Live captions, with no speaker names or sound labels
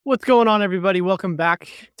What's going on, everybody? Welcome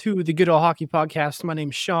back to the Good Old Hockey Podcast. My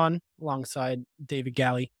name's Sean, alongside David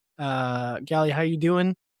Galley. Galley, how you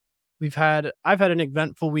doing? I've had an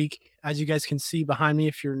eventful week, as you guys can see behind me.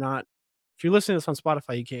 If you're listening to this on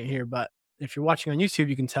Spotify, you can't hear, but if you're watching on YouTube,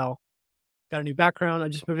 you can tell. Got a new background. I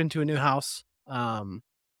just moved into a new house. Not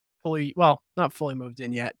fully moved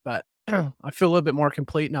in yet, but I feel a little bit more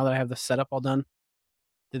complete now that I have the setup all done.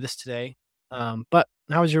 Did this today. But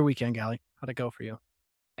how was your weekend, Galley? How'd it go for you?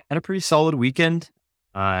 Had a pretty solid weekend.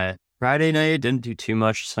 Friday night, didn't do too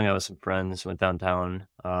much. Just hung out with some friends, went downtown.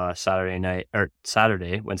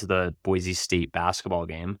 Saturday, went to the Boise State basketball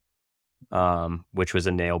game, which was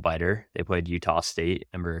a nail biter. They played Utah State,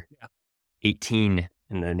 number 18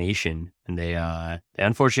 in the nation, and they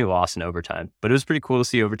unfortunately lost in overtime. But it was pretty cool to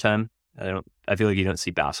see overtime. I feel like you don't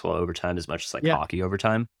see basketball overtime as much as hockey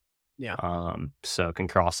overtime. Yeah. So can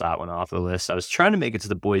cross that one off the list. I was trying to make it to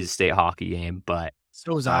the Boise State hockey game, but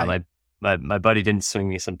So was I. My buddy didn't swing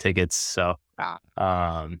me some tickets, so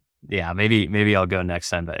maybe I'll go next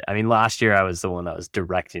time. But I mean, last year I was the one that was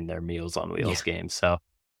directing their Meals on Wheels game, so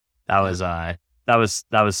that was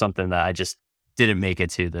something that I just didn't make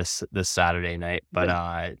it to this Saturday night.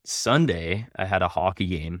 But Sunday I had a hockey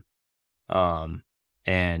game, and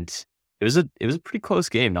it was a pretty close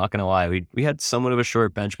game. Not gonna lie, we had somewhat of a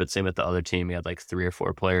short bench, but same with the other team. We had like 3 or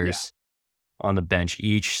 4 players on the bench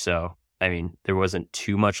each, so. I mean, there wasn't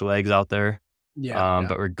too much legs out there.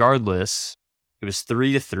 But regardless, it was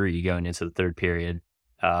 3-3 going into the third period.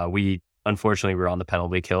 We unfortunately were on the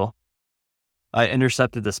penalty kill. I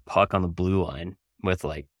intercepted this puck on the blue line with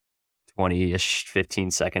like 20-ish,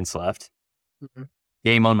 15 seconds left. Mm-hmm.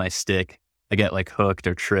 Game on my stick. I get like hooked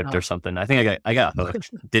or tripped or something. I think I got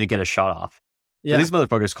hooked. Didn't get a shot off. Yeah. But these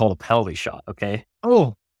motherfuckers called a penalty shot, okay?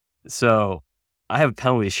 Oh. So I have a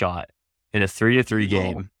penalty shot in a 3-3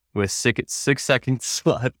 game. With 6 seconds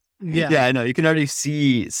left. Yeah, I know. You can already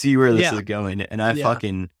see where this is going. And I went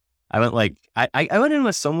in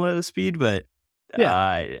with somewhat of the speed, but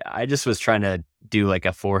I just was trying to do like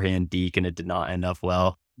a forehand deke, and it did not end up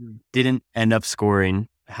well. Didn't end up scoring.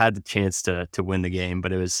 Had the chance to win the game,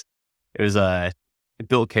 but it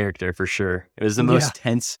built character for sure. It was the most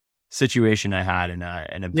tense situation I had in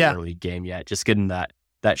a beer league game yet. Just getting that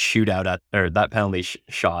shootout that penalty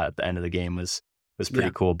shot at the end of the game was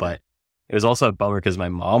pretty cool, but it was also a bummer because my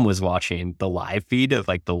mom was watching the live feed of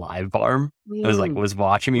like the live farm. Was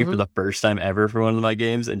watching me for the first time ever for one of my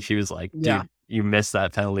games, and she was like, "Dude, you missed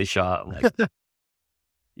that penalty shot." I'm like,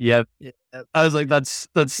 "Yep." I was like, "That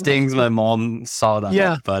stings." My mom saw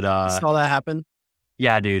that, but saw that happen.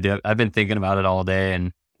 Yeah, dude, I've been thinking about it all day,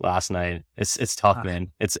 and last night it's tough,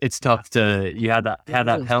 man. It's tough to had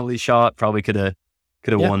that penalty shot. Probably could have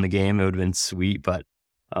won the game. It would have been sweet, but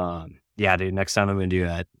yeah, dude, next time I'm going to do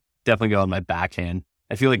that, definitely go on my backhand.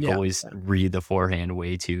 I feel like goalies read the forehand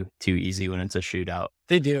way too easy when it's a shootout.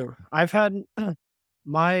 They do. I've had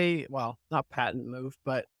not patent move,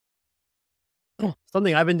 but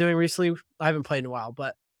something I've been doing recently. I haven't played in a while,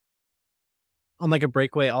 but on like a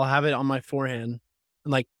breakaway, I'll have it on my forehand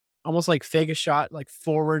and like almost like fake a shot like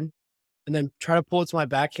forward and then try to pull it to my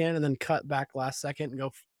backhand and then cut back last second and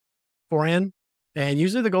go forehand. And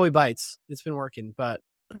usually the goalie bites. It's been working, but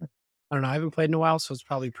I don't know. I haven't played in a while, so it's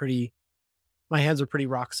probably my hands are pretty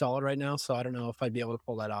rock solid right now. So I don't know if I'd be able to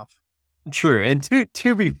pull that off. True. And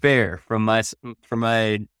to be fair, from my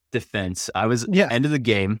defense, I was end of the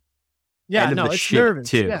game. Yeah, no, it's nervous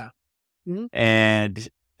too. Yeah. Mm-hmm. And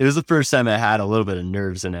it was the first time I had a little bit of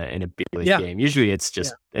nerves in a beer league game. Usually it's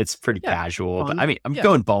just, it's pretty casual. But, I mean, I'm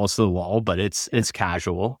going balls to the wall, but it's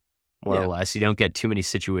casual. More or less. You don't get too many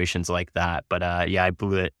situations like that. But I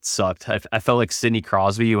blew it. Sucked. I felt like Sidney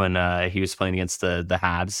Crosby when he was playing against the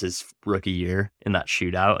Habs his rookie year in that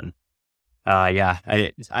shootout. And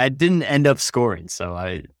I didn't end up scoring, so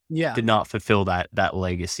I did not fulfill that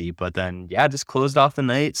legacy. But then just closed off the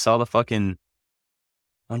night.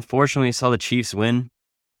 Unfortunately saw the Chiefs win.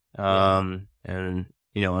 And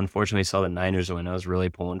unfortunately saw the Niners win. I was really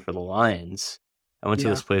pulling for the Lions. I went to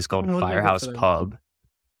this place called Firehouse Pub.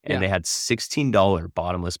 And they had $16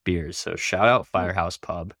 bottomless beers. So shout out Firehouse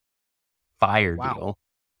Pub. Fire deal.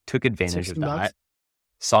 Took advantage of that.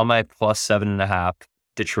 Saw my plus 7.5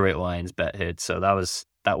 Detroit Lions bet hit. So that was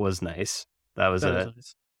nice.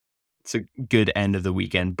 It's a good end of the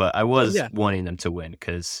weekend. But I was wanting them to win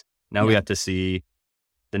because now we have to see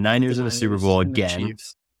the Niners in the Super Bowl again,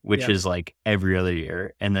 which is like every other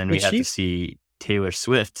year. And then we have to see Taylor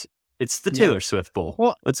Swift. It's the Taylor Swift Bowl.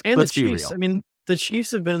 Well, let's be real. I mean, the Chiefs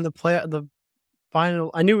have been in the final.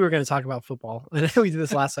 I knew we were going to talk about football. I know we did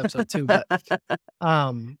this last episode too, but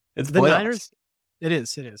it's the Niners. It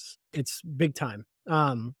is. It's big time.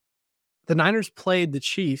 Um, the Niners played the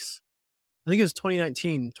Chiefs. I think it was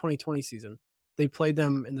 2019, 2020 season. They played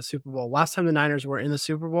them in the Super Bowl. Last time the Niners were in the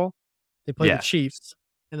Super Bowl, they played the Yeah. Chiefs,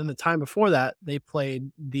 and then the time before that, they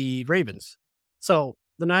played the Ravens. So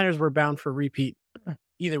the Niners were bound for repeat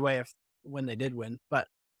either way if when they did win. But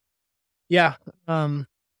yeah,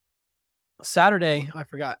 Saturday, I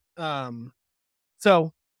forgot.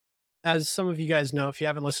 So as some of you guys know, if you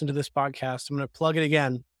haven't listened to this podcast, I'm going to plug it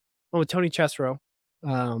again. I'm with Tony Chesro,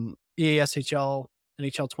 EASHL,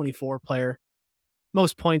 NHL 24 player,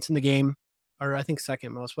 most points in the game, or I think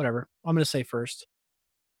second most, whatever. I'm going to say first.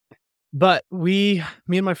 But me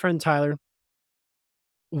and my friend Tyler,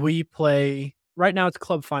 we play right now. It's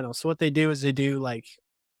club finals. So what they do is they do like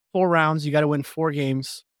 4 rounds. You got to win 4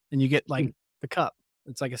 games, and you get like the cup.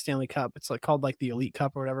 It's like a Stanley Cup. It's like called like the Elite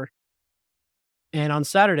Cup or whatever. And on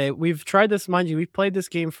Saturday, we've tried this, mind you, we've played this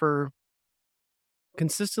game for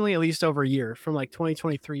consistently at least over a year, from like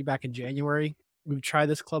 2023 back in January. We've tried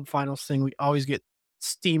this club finals thing. We always get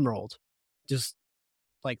steamrolled, just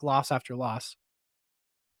like loss after loss.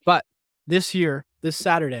 But this year, this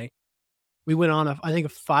Saturday, we went on I think a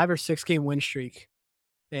 5 or 6 game win streak,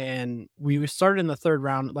 and we started in the third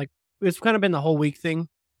round. Like it's kind of been the whole week thing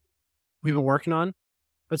we've been working on,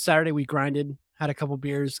 but Saturday we grinded, had a couple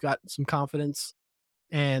beers, got some confidence,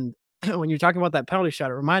 and when you're talking about that penalty shot,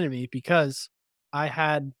 it reminded me because I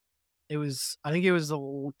think it was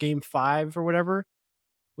the game 5 or whatever.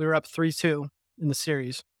 We were up 3-2 in the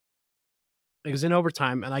series. It was in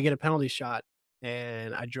overtime, and I get a penalty shot,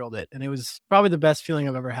 and I drilled it, and it was probably the best feeling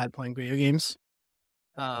I've ever had playing video games.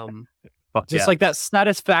 Fuck Just yeah. like that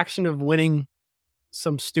satisfaction of winning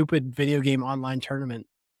some stupid video game online tournament.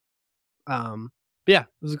 Yeah, it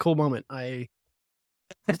was a cool moment. I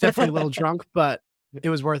was definitely a little drunk, but it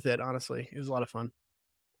was worth it. Honestly, it was a lot of fun.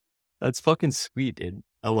 That's fucking sweet, dude.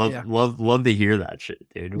 I Yeah. love to hear that shit,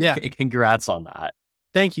 dude. Yeah. Congrats on that.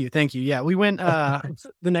 Thank you. Yeah, we went the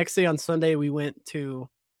next day on Sunday. We went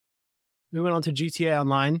on to GTA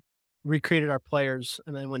Online, recreated our players,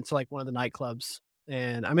 and then went to like one of the nightclubs.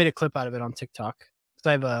 And I made a clip out of it on TikTok because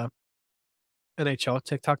I have a NHL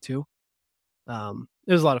TikTok too. It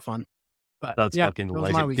was a lot of fun. But That's yeah, fucking it was my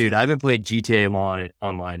legend, dude. weekend. I haven't played GTA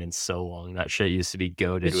online in so long. That shit used to be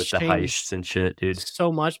goated It's with the changed heists and shit, dude.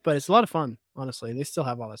 so much, but it's a lot of fun. Honestly, they still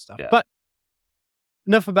have all that stuff. Yeah. But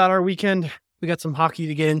enough about our weekend. We got some hockey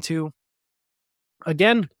to get into.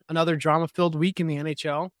 Again, another drama-filled week in the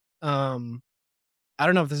NHL. I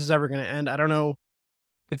don't know if this is ever going to end. I don't know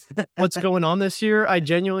what's going on this year. I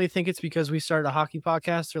genuinely think it's because we started a hockey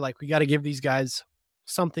podcast. They're like, we got to give these guys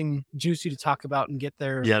something juicy to talk about and get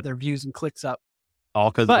their views and clicks up.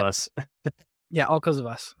 All because of us. Yeah, all because of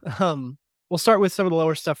us. We'll start with some of the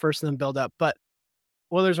lower stuff first and then build up. But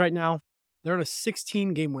Oilers right now, they're on a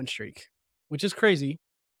 16-game win streak, which is crazy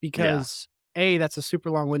because A, that's a super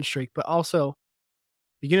long win streak, but also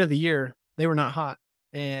beginning of the year, they were not hot.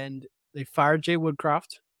 And they fired Jay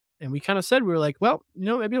Woodcroft. And we kind of said, we were like, well,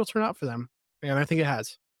 maybe it'll turn out for them. And I think it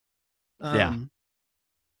has. Yeah.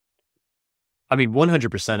 I mean,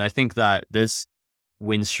 100%. I think that this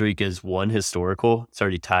win streak is historical. It's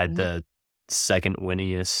already tied the second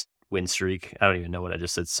winningest win streak. I don't even know what I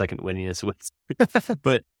just said. Second winningest win streak,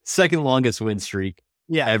 but second longest win streak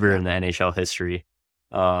ever in the NHL history.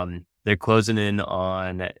 They're closing in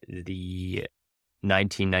on the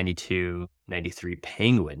 1992-93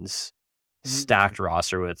 Penguins stacked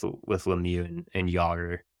roster with Lemieux and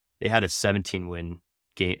Yager. They had a 17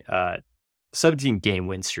 game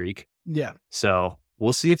win streak. Yeah. So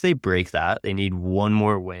we'll see if they break that. They need one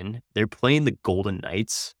more win. They're playing the Golden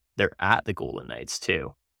Knights. They're at the Golden Knights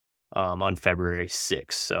too, on February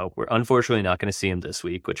 6th. So we're unfortunately not going to see them this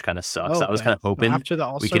week, which kind of sucks. I was kind of hoping after the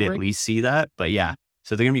All-Star we could break? at least see that. But yeah,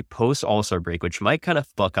 so they're going to be post All-Star break, which might kind of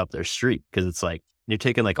fuck up their streak because it's like you're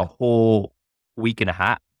taking like a whole week and a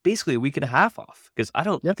half, basically a week and a half off. Because I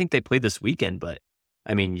don't think they played this weekend, but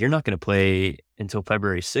I mean, you're not going to play until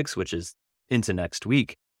February 6th, which is into next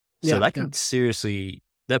week. So that can seriously,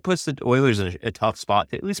 that puts the Oilers in a tough spot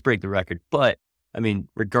to at least break the record. But I mean,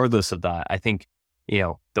 regardless of that, I think,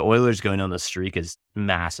 the Oilers going on the streak is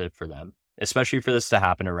massive for them, especially for this to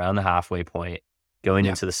happen around the halfway point going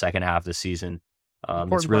into the second half of the season.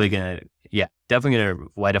 It's really going to, definitely going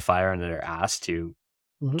to light a fire under their ass to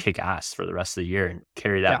kick ass for the rest of the year and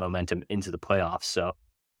carry that momentum into the playoffs. So,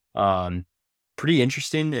 pretty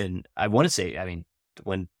interesting. And I want to say, I mean,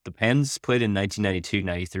 when the Pens played in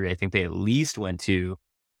 1992-93, I think they at least went to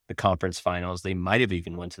the conference finals. They might have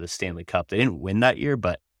even went to the Stanley Cup. They didn't win that year,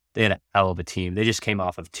 but they had a hell of a team. They just came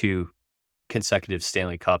off of 2 consecutive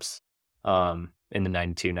Stanley Cups in the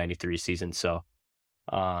 92-93 season. So,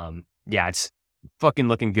 it's fucking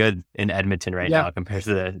looking good in Edmonton right Yeah. now compared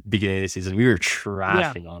to the beginning of the season. We were Yeah.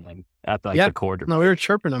 trashing on them at like Yeah. the quarter. No, we were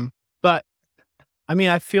chirping them, but I mean,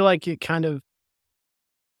 I feel like it kind of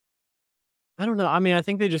I don't know. I mean, I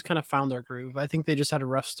think they just kind of found their groove. I think they just had a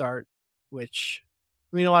rough start, which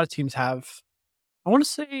I mean, a lot of teams have. I want to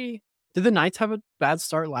say, did the Knights have a bad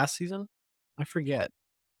start last season? I forget.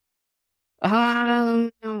 Yeah,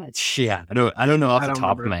 I don't know off I the don't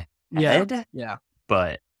top of remember. my Yeah. head, Yeah.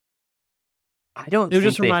 but I don't It was think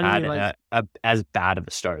just they reminding me had like, as bad of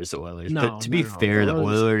a start as the Oilers. But no, to no, be no. The fair, the Oilers,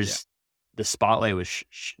 yeah. Oilers, the spotlight was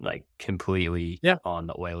like completely Yeah. on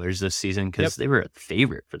the Oilers this season Yep. because they were a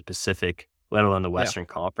favorite for the Pacific, let alone the Yeah. Western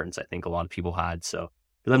Conference. I think a lot of people had. So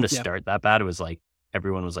for them to Yeah. start that bad, it was like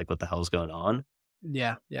everyone was like, "What the hell's going on?"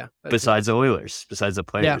 Yeah. Yeah. That too. Besides the Oilers, besides the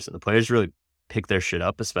Yeah. players, and the players really picked their shit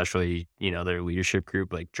up, especially their leadership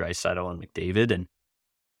group like Draisaitl and McDavid, and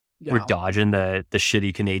we're Yeah. dodging the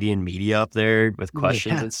shitty Canadian media up there with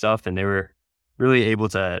questions Yeah. and stuff, and they were really able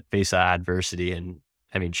to face that adversity. And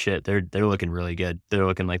I mean, shit, they're looking really good. They're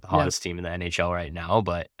looking like the Yeah. hottest team in the NHL right now.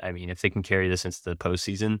 But I mean, if they can carry this into the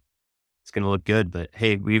postseason, it's going to look good. But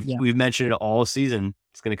hey, Yeah. we've mentioned it all season.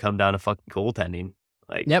 It's going to come down to fucking goaltending.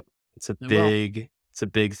 Like Yep. It will. it's a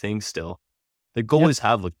big thing still. The Yep. goalies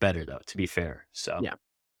have looked better though, to be fair. So Yeah.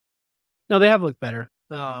 No, they have looked better.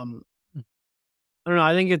 I don't know.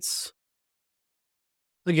 I think it's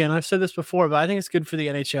again. I've said this before, but I think it's good for the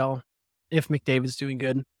NHL if McDavid's doing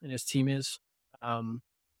good and his team is. Um,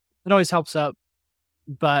 it always helps out,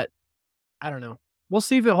 but I don't know. We'll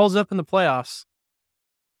see if it holds up in the playoffs.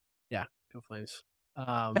 Yeah, go Flames.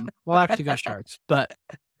 Well, actually, go Sharks. But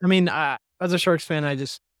I mean, as a Sharks fan, I've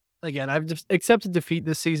just accepted defeat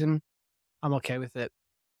this season. I'm okay with it.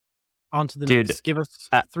 On to the dude, next. Give us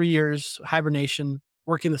at, 3 years hibernation,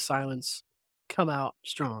 work in the silence, come out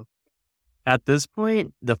strong. at this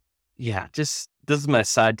point, just this is my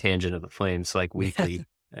side tangent of the Flames, like weekly.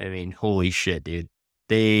 I mean, holy shit, dude.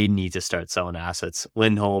 They need to start selling assets.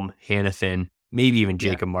 Lindholm, Hannafin, maybe even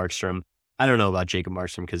Yeah, Jacob Markstrom. I don't know about Jacob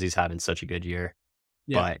Markstrom because he's having such a good year.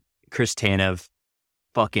 yeah. But Chris Tanev,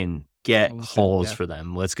 fucking get hauls Yeah, for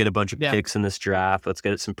them. Let's get a bunch of yeah, picks in this draft. Let's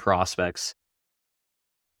get some prospects.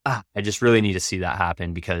 I just really need to see that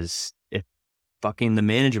happen because if fucking the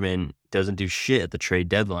management doesn't do shit at the trade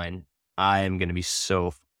deadline, I'm going to be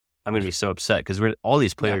so upset because all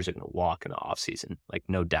these yeah, players are going to walk in the offseason, like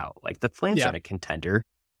no doubt. Like the Flames yeah. aren't a contender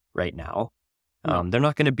right now. No, They're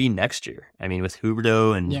not going to be next year. I mean, with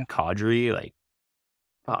Huberdeau and yeah, Kadri, like,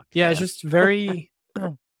 fuck, yeah. It's man. just very.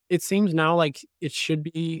 It seems now like it should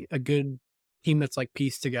be a good team that's like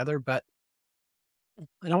pieced together, but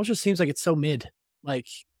it almost just seems like it's so mid. Like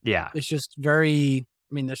Yeah. it's just very.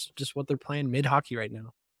 I mean, that's just what they're playing mid hockey right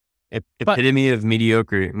now. But Epitome of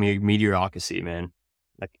mediocrity, man.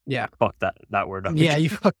 Like, yeah, fuck that word up yeah, again. you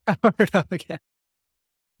fucked that word up again.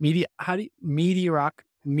 How do you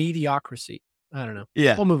mediocrity? I don't know.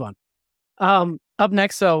 Yeah. We'll move on. Up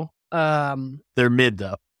next, They're mid,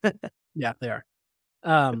 though. yeah, they are.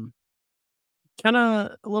 Kind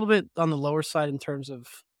of a little bit on the lower side in terms of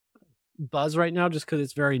buzz right now, just because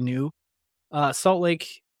it's very new. Salt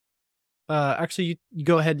Lake. Actually, you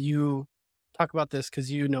go ahead. You talk about this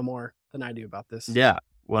because you know more than I do about this. Yeah,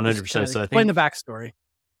 Just 100%. So I explain think, the backstory.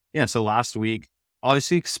 yeah, so last week,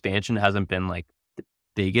 obviously expansion hasn't been like the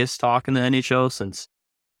biggest talk in the NHL since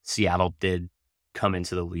Seattle did come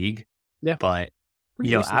into the league. Yeah, But,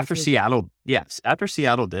 pretty recently, after too. after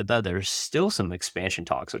Seattle did that, there's still some expansion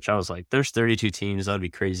talks, which I was like, there's 32 teams. That would be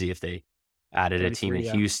crazy if they added a team in 33,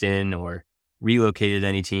 yeah. Houston or relocated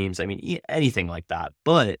any teams. I mean, anything like that.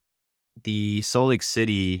 But the Salt Lake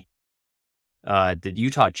City, the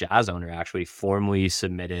Utah Jazz owner actually formally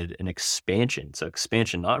submitted an expansion. So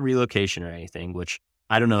expansion, not relocation or anything, which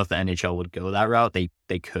I don't know if the NHL would go that route.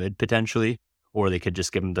 They could potentially, or they could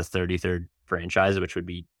just give them the 33rd franchise, which would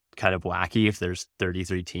be kind of wacky if there's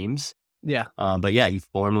 33 teams. Yeah, But yeah, he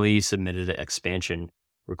formally submitted an expansion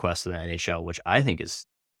request to the NHL, which I think is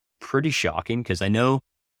pretty shocking because I know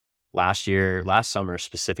last summer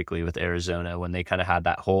specifically with Arizona, when they kind of had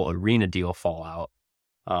that whole arena deal fallout,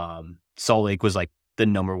 Salt Lake was like the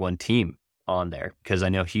number one team on there because I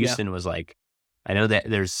know yeah, Houston was like, I know that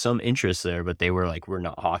there's some interest there, but they were like, we're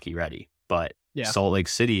not hockey ready. But yeah, Salt Lake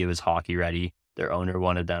City, it was hockey ready. Their owner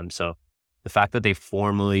wanted them. So the fact that they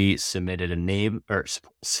formally submitted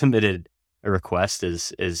submitted a request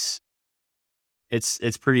is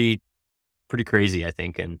it's pretty crazy, I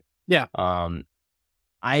think. And yeah,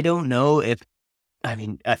 I don't know if, I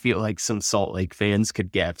mean, I feel like some Salt Lake fans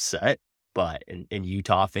could get upset, and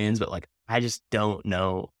Utah fans, but like, I just don't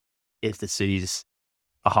know if the city's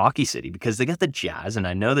a hockey city because they got the Jazz, and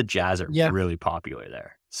I know the Jazz are Yeah. really popular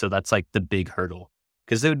there. So that's like the big hurdle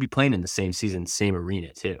because they would be playing in the same season, same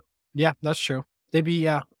arena too. Yeah, that's true. They'd be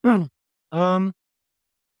yeah. Um,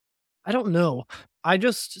 I don't know. I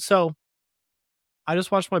just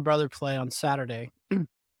watched my brother play on Saturday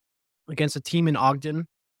against a team in Ogden,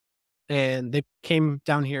 and they came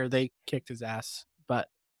down here. They kicked his ass. But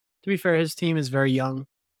to be fair, his team is very young,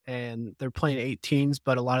 and they're playing 18s,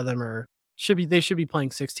 but a lot of them they should be playing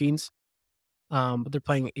 16s. But they're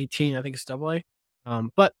playing 18. I think it's double A.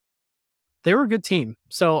 But they were a good team.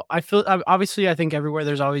 So obviously I think everywhere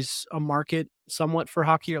there's always a market somewhat for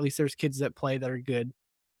hockey, or at least there's kids that play that are good.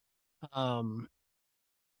 Um,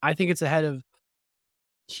 I think it's ahead of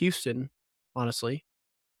Houston, honestly.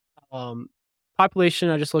 Um, Population,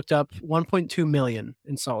 I just looked up 1.2 million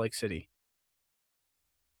in Salt Lake City.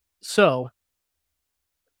 So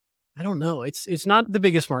I don't know. It's not the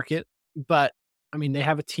biggest market, but I mean they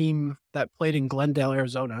have a team that played in Glendale,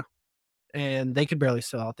 Arizona, and they could barely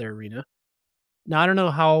sell out their arena. Now I don't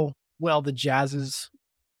know how well the Jazz's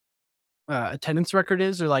attendance record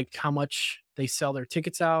is, or like how much they sell their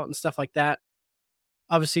tickets out and stuff like that.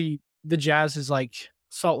 Obviously, the Jazz is like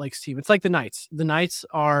Salt Lake's team. It's like the Knights. The Knights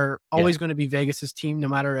are Yeah, always going to be Vegas's team, no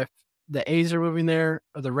matter if the A's are moving there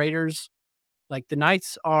or the Raiders. Like the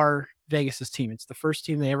Knights are Vegas's team. It's the first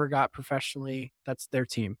team they ever got professionally. That's their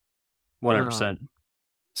team. 100%. Um,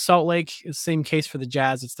 Salt Lake is the same case for the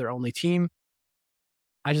Jazz. It's their only team.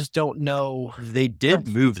 I just don't know. They did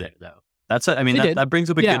move there though. That brings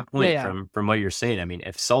up a Yeah, good point yeah, yeah. from what you're saying. I mean,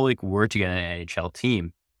 if Salt Lake were to get an NHL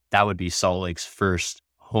team, that would be Salt Lake's first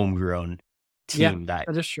homegrown Yeah, team that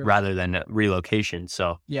that is true. rather than a relocation.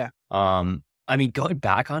 So, Yeah, I mean, going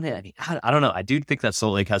back on it, I mean, I don't know. I do think that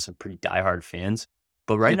Salt Lake has some pretty diehard fans,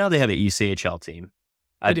 but right yeah, now they have an ECHL team.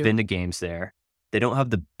 they I've do. been to games there. They don't have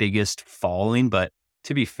the biggest following, but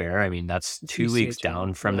to be fair, I mean, that's It's 2 weeks ECHL.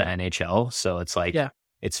 down from the Yeah, NHL. So it's like, yeah,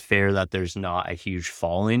 it's fair that there's not a huge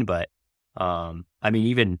following, but I mean,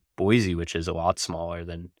 even Boise, which is a lot smaller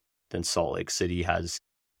than Salt Lake City, has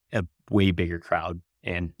a way bigger crowd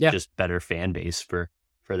and yeah, just better fan base for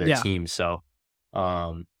their yeah, team. So,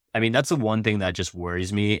 I mean, that's the one thing that just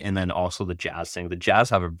worries me. And then also the Jazz thing. The Jazz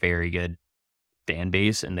have a very good fan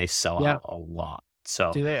base and they sell yeah. out a lot.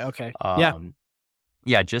 So, Do they? Okay. Yeah, um,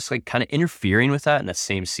 yeah, just like kind of interfering with that in the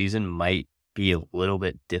same season might be a little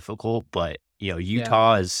bit difficult. But yeah,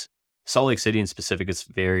 Utah is Salt Lake City in specific is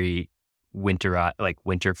very winter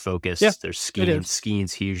yeah. focused. There's It skiing. is.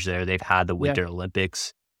 Skiing's huge there. They've had the Yeah. Winter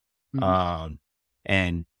Olympics. Mhm. Um,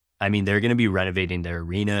 and I mean they're gonna be renovating their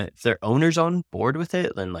arena. If their owner's on board with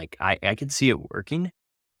it, then like I can see it working.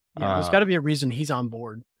 Yeah, there's Uh gotta be a reason he's on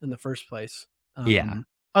board in the first place. yeah.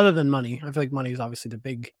 Other than money. I feel like money is obviously the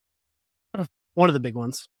big one of the big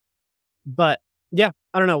ones. But, yeah,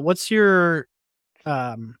 I don't know.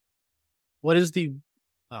 Um, what is the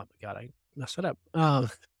oh my god, I messed it up.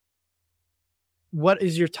 What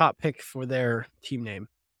is your top pick for their team name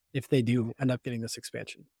if they do end up getting this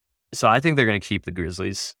expansion? So I think they're gonna keep the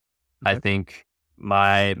Grizzlies. I Okay. think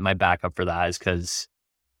my backup for that is because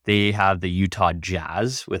they have the Utah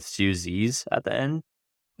Jazz with two Z's at the end.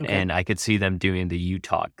 Okay. And I could see them doing the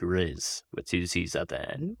Utah Grizz with two Z's at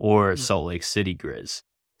the end, Mm, or mm, Salt Lake City Grizz.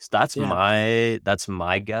 So that's yeah.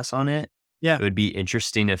 my guess on it. Yeah. It would be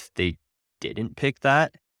interesting if they didn't pick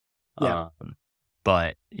that. Yeah. Um,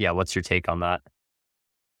 but yeah, what's your take on that?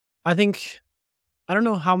 I think I don't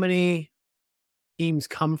know how many teams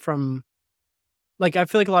come from like, I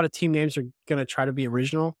feel like a lot of team names are gonna try to be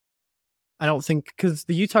original. I don't think because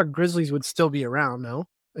the Utah Grizzlies would still be around, no?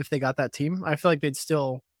 If they got that team? I feel like they'd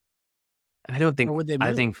still I don't or think would they I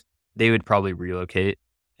move? think they would probably relocate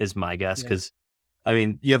is my guess Yeah. because I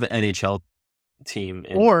mean you have an NHL team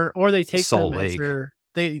in Or they take them Salt as Lake.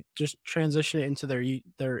 they just transition it into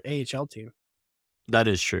their AHL team. That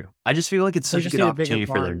is true. I just feel like it's They such a just good need a bigger opportunity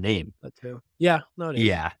for their barn, name. that too. Yeah, no, it is.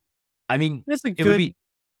 Yeah. I mean, It's a it would good be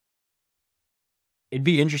it'd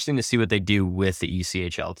be interesting to see what they do with the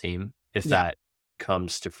ECHL team if yeah, that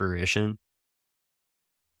comes to fruition.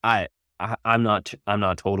 I, I'm not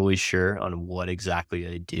totally sure on what exactly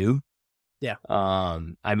they do. yeah,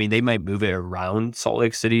 I mean, they might move it around Salt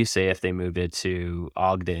Lake City. Say if they moved it to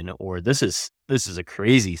Ogden, or this is a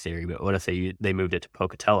crazy theory, but what if they moved it to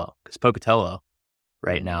Pocatello? Because Pocatello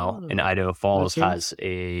right now in Oh, Idaho the Falls Kings?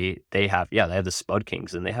 they have the Spud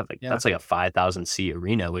Kings, and they have Yeah, that's like a 5,000 seat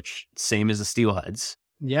arena, which same as the Steelheads,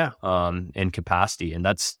 yeah, in capacity, and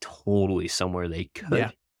that's totally somewhere they yeah,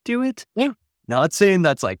 could do it. yeah, Not saying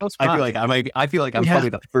that's like close by. I feel like I'm Yeah, probably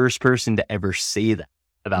the first person to ever say that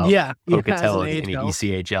about yeah, yeah, as an Pocatello getting an AHL.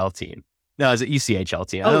 ECHL team. No, as an ECHL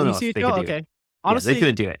team. I Oh, don't know if they ECHL? could do it. Okay. Yeah, they Honestly,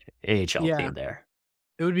 couldn't do it. AHL yeah, team there.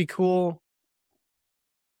 it would be cool.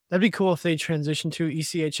 That'd be cool if they transitioned to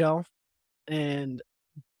ECHL. And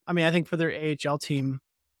I mean, I think for their AHL team,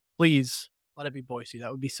 please let it be Boise.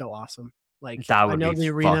 That would be so awesome. Like, That I would know be the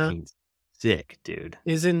arena fucking sick, dude.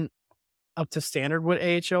 isn't up to standard what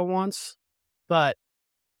AHL wants, but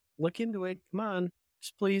look into it. Come on,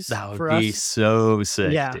 just please That would for be us. so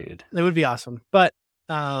sick, Yeah, dude. it would be awesome. But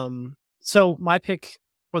so my pick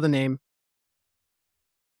for the name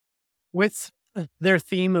with their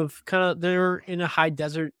theme of kind of they're in a high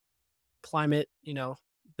desert climate. You know,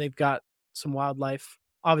 they've got some wildlife.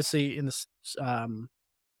 Obviously, in the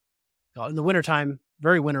wintertime,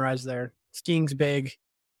 very winterized there. Skiing's big,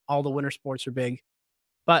 all the winter sports are big.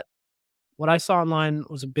 But what I saw online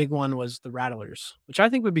was a big one was the Rattlers, which I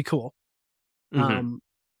think would be cool. Hmm. Um,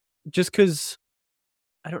 just because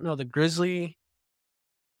I don't know the Grizzly.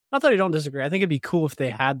 Not that I don't disagree. I think it'd be cool if they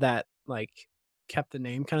had that like kept the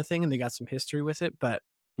name kind of thing and they got some history with it. But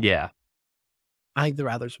Yeah. I think the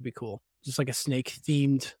Rattlers would be cool. Just like a snake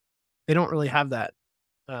themed. They don't really have that.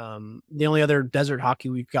 The only other desert hockey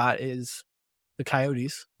we've got is the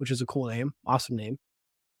Coyotes, which is a cool name, awesome name.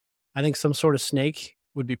 I think some sort of snake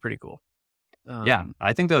would be pretty cool. Yeah, Um,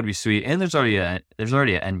 I think that would be sweet. And there's already an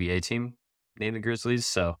NBA team named the Grizzlies,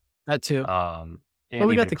 so that too. But and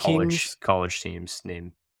we got even the Kings. college teams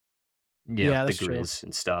named Yeah, the that's true. Grizz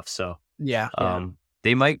and stuff. So Yeah, yeah,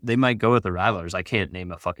 they might go with the Rattlers. I can't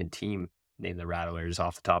name a fucking team named the Rattlers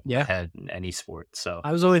off the top of my yeah. head in any sport. So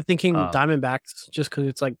I was only thinking um Diamondbacks just because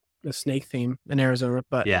it's like a snake theme in Arizona,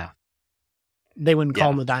 but yeah, they wouldn't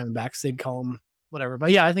call yeah, them the Diamondbacks. They'd call them whatever.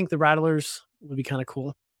 But yeah, I think the Rattlers would be kind of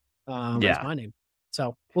cool as yeah. my name.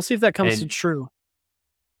 So we'll see if that comes to And true.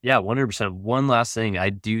 yeah, 100%. One last thing I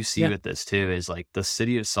do see Yeah. with this too is like the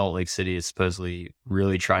city of Salt Lake City is supposedly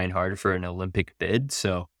really trying hard for an Olympic bid.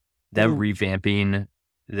 So them Ooh, revamping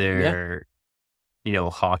yeah. their,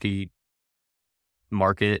 hockey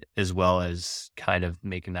market as well as kind of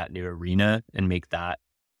making that new arena and make that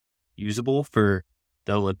usable for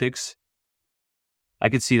the Olympics. I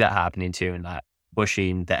could see that happening too and that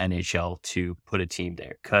pushing the NHL to put a team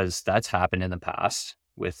there because that's happened in the past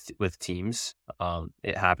with teams.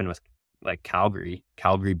 It happened with like Calgary.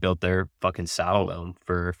 Calgary built their fucking Saddle Dome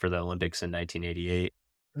for the Olympics in 1988.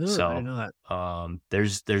 Ooh, I didn't So know that.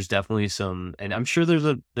 there's definitely some, and I'm sure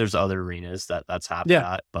there's other arenas that's happened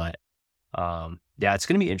Yeah. at, but yeah, it's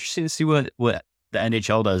gonna be interesting to see what the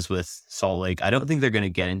NHL does with Salt Lake. I don't think they're gonna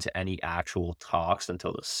get into any actual talks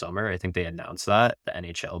until the summer. I think they announced that the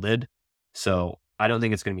NHL did. So I don't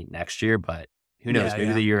think it's gonna be next year, but who knows? Yeah. Maybe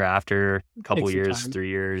Yeah. the year after, a Take couple some years, time. 3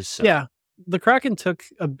 years. So Yeah. The Kraken took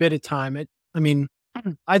a bit of time. I mean,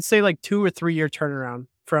 I'd say like 2 or 3 year turnaround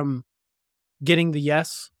from getting the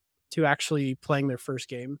yes to actually playing their first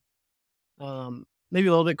game. Maybe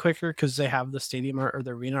a little bit quicker because they have the stadium or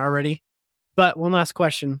the arena already. But one last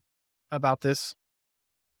question about this.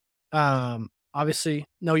 Obviously,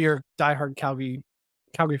 know you're a diehard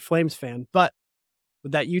Calgary Flames fan, but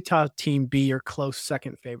would that Utah team be your close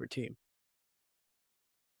second favorite team?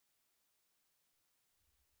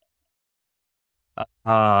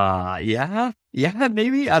 yeah,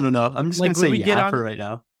 maybe. I don't know. I'm just gonna Like, would say we get yeah for on? right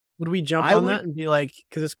now. Would we jump I on would that and be like,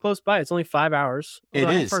 because it's close by, it's only 5 hours. it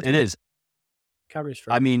Although how is. far is It is. Calgary's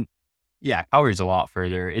I further? mean, yeah, Calgary's a lot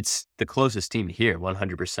further. It's the closest team here,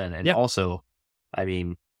 100%. And Yeah, also, I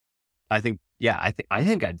mean, I think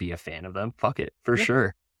I'd be a fan of them. Fuck it, for yeah,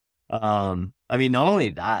 sure. I mean, not only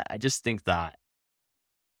that, I just think that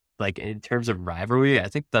like in terms of rivalry, I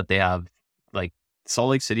think that they have like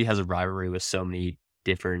Salt Lake City has a rivalry with so many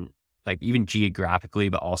different like even geographically,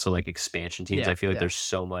 but also like expansion teams. yeah, I feel like yeah, there's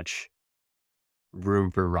so much room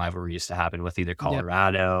for rivalries to happen with either yeah.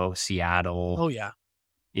 Colorado, Seattle, Oh yeah,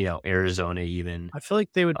 Arizona even. I feel like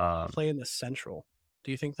they would Um, play in the Central.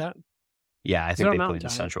 Do you think that? yeah, I Because think they're on they play Mountain in the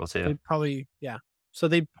Time. Central too. They'd probably, yeah. So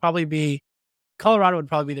they'd probably be Colorado would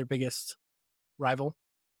probably be their biggest rival.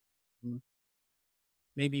 Mm,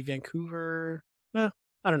 maybe Vancouver. I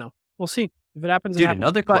don't know. We'll see. If it happens, it Dude, happens.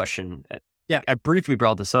 another But question. yeah. I briefly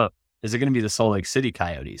brought this up. Is it going to be the Salt Lake City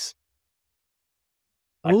Coyotes?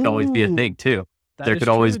 That could always be a Ooh, thing too. that There is could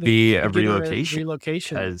true. always They be a could get a relocation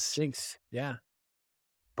relocation. because, Jinx. Yeah.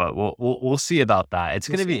 but we'll see about that. It's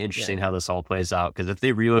We'll going to see. be Yeah. interesting Yeah. how this all plays out because if they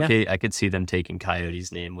Yeah. relocate, I could see them taking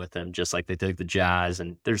Coyotes name with them, just like they took the Jazz.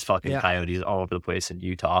 And there's fucking Yeah. Coyotes all over the place in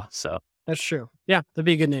Utah. So That's true. Yeah. That'd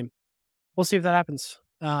be a good name. We'll see if that happens.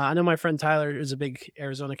 I know my friend Tyler is a big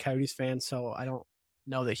Arizona Coyotes fan, so I don't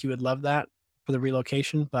know that he would love that for the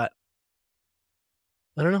relocation, but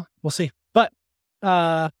I don't know. We'll see. But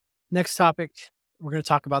uh next topic, we're going to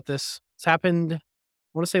talk about this. It's happened, I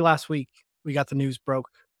want to say last week. we got the news broke,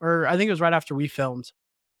 or I think it was right after we filmed.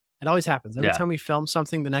 It always happens. Every Yeah. time we film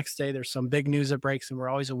something, the next day there's some big news that breaks, and we're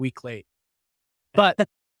always a week late. But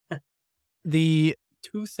the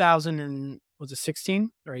 2000 and was it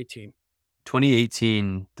 16 or 18?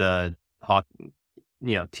 2018, the hockey,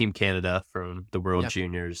 Team Canada from the World Yeah.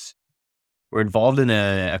 Juniors, we're involved in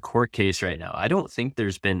a court case right now. I don't think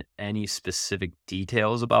there's been any specific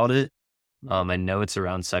details about it. Mhm. I know it's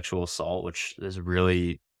around sexual assault, which is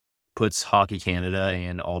really puts Hockey Canada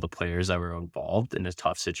and all the players that were involved in a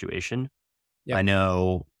tough situation. I Yep.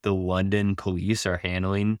 know the London police are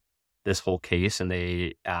handling this whole case, and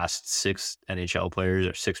they asked 6 NHL players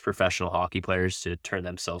or 6 professional hockey players to turn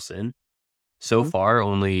themselves in. So Mhm. far,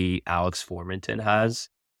 only Alex Formenton has,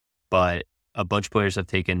 but a bunch of players have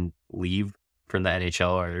taken leave from the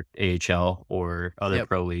NHL or AHL or other Yep.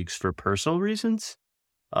 pro leagues for personal reasons.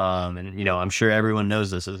 And I'm sure everyone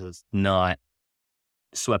knows this is not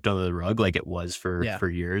swept under the rug like it was for Yeah.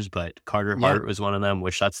 years. But Carter Yeah. Hart was one of them,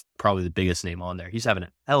 which that's probably the biggest name on there. He's having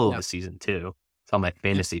a hell of Yeah. a season too. It's on my Yeah.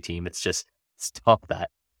 fantasy team. It's tough that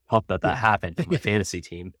Yeah. happened on my fantasy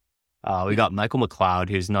team. We Yeah. got Michael McLeod,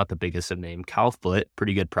 who's not the biggest of name. Cal Foote,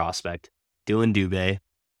 pretty good prospect. Dylan Dubé,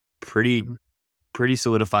 pretty Mhm. pretty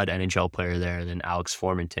solidified NHL player there. And then Alex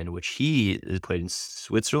Formenton, which he has played in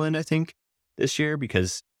Switzerland, I think, this year,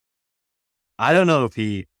 because I don't know if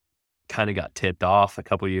he kind of got tipped off a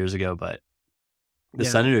couple years ago, but the Yeah.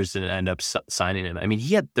 Senators didn't end up signing him. I mean,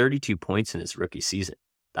 he had 32 points in his rookie season.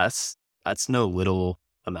 That's no little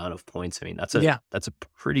amount of points. I mean, Yeah. that's a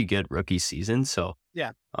pretty good rookie season. So,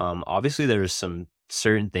 Yeah. obviously there was some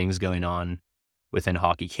certain things going on within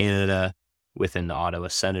Hockey Canada, within the Ottawa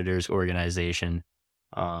Senators organization.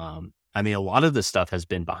 I mean, a lot of this stuff has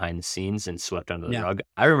been behind the scenes and swept under the Yeah. rug.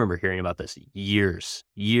 I remember hearing about this years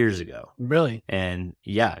ago. Really? And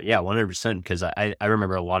yeah, 100%. Because I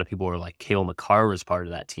remember a lot of people were like, Cale Makar was part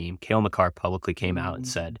of that team. Cale Makar publicly came out and Mm.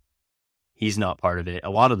 said he's not part of it. A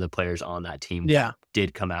lot of the players on that team Yeah.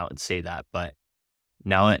 did come out and say that, but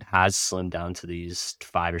now it has slimmed down to these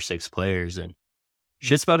 5 or 6 players, and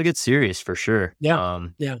shit's about to get serious for sure. Yeah.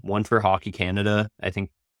 Yeah. One for Hockey Canada. I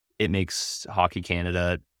think it makes Hockey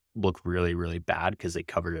Canada look really, really bad because they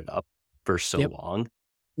covered it up for so Yep. long.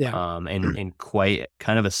 Yeah. And in quite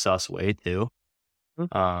kind of a sus way too.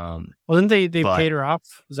 Mhm. Um, Well, didn't they but paid her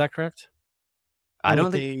off? Is that correct? I Or don't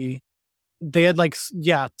like think, they had like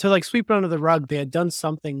yeah, to like sweep it under the rug, they had done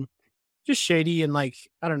something just shady and like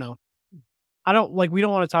I don't know. I don't like we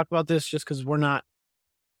don't want to talk about this just because we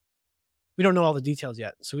don't know all the details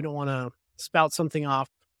yet. So we don't want to spout something off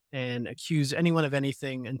and accuse anyone of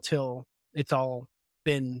anything until it's all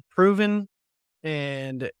been proven.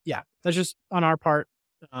 And yeah, that's just on our part.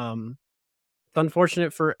 It's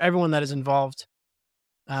unfortunate for everyone that is involved,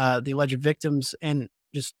 the alleged victims, and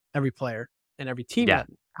just every player and every team yeah, that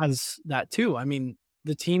has that too. I mean,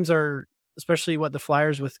 the teams are, especially what the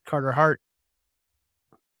Flyers with Carter Hart.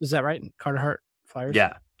 Is that right? Carter Hart Flyers.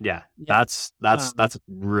 yeah. Yeah. That's a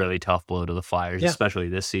really tough blow to the Flyers, Yeah. especially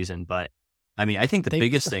this season. But I mean, I think the They.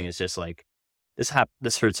 biggest thing is just like this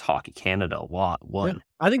hurts Hockey Canada a lot. Yeah. One,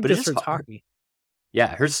 I think but it this just hurts hockey.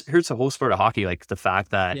 yeah, hurts the whole sport of hockey. Like the fact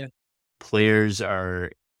that Yeah. players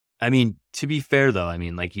are. I mean, to be fair though, I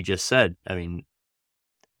mean, like you just said, I mean,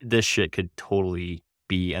 this shit could totally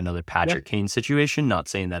be another Yeah. Patrick Kane situation. Not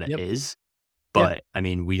saying that it Yep. is, Yeah. but I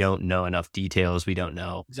mean, we don't know enough details. We don't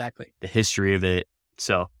know Exactly. the history of it.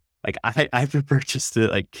 So, like, I prefer just to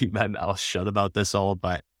like keep my mouth shut about this all.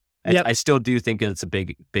 But Yep. I still do think it's a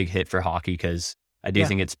big hit for hockey because I do Yeah.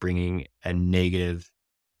 think it's bringing a negative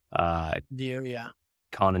Yeah.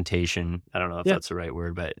 connotation. I don't know if Yeah. that's the right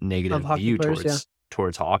word, but Of negative hockey view players. Yeah.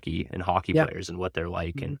 towards hockey and hockey Yeah. players and what they're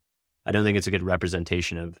like. Mhm. And I don't think it's a good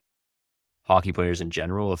representation of hockey players in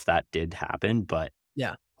general if that did happen. But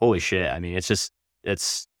Yeah. holy shit, I mean,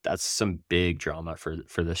 that's some big drama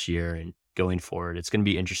for this year and going forward. It's going to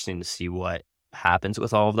be interesting to see what happens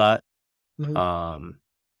with all of that. Mhm.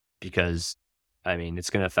 Because I mean, it's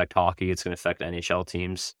going to affect hockey. It's going to affect NHL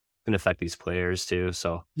teams. It's going to affect these players too.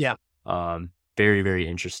 So, Yeah. very, very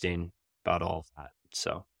interesting about all of that.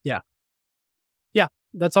 So, Yeah. Yeah.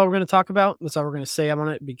 That's all we're going to talk about. That's all we're going to say on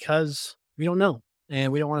it because we don't know.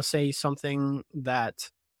 And we don't want to say something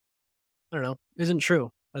that, I don't know, isn't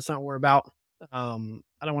true. That's not what we're about. I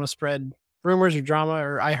don't want to spread rumors or drama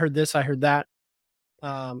or I heard this, I heard that.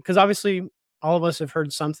 Because obviously all of us have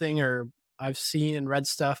heard something or I've seen and read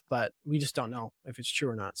stuff, but we just don't know if it's true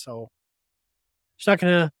or not. So just not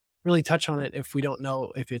going to really touch on it if we don't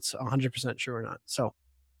know if it's 100% true or not. So,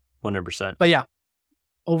 100%. but yeah,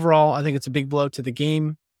 overall, I think it's a big blow to the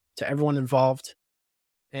game, to everyone involved,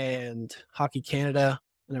 and Hockey Canada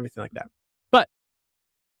and everything like that.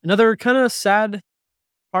 Another kind of sad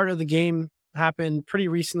part of the game happened pretty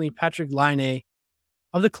recently. Patrick Laine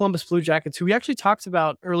of the Columbus Blue Jackets, who we actually talked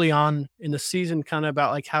about early on in the season, kind of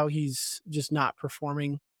about like how he's just not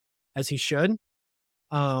performing as he should.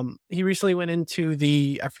 He recently went into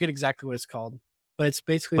I forget exactly what it's called, but it's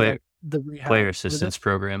basically Player like the player rehab. What is it? assistance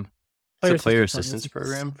program. It's a Player player assistance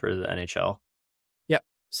program. assistance program for the NHL. Yep.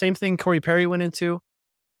 Same thing Corey Perry went into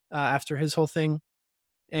after his whole thing.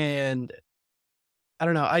 And I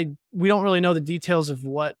don't know. We don't really know the details of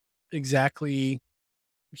what exactly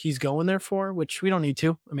he's going there for, which we don't need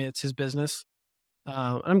to. I mean, it's his business.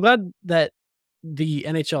 I'm glad that the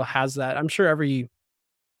NHL has that. I'm sure every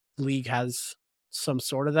league has some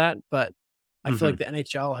sort of that, but I feel Hmm. like the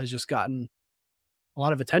NHL has just gotten a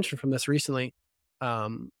lot of attention from this recently,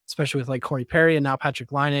 especially with like Corey Perry and now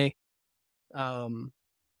Patrick Laine. Um,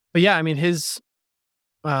 but yeah, I mean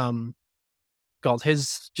um,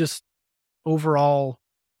 his just overall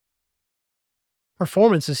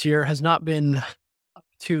performance this year has not been up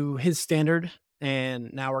to his standard,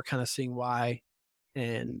 and now we're kind of seeing why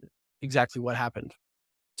and exactly what happened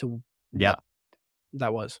to Yeah, what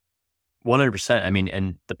that was. 100%. I mean,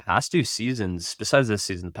 and the past 2 seasons, besides this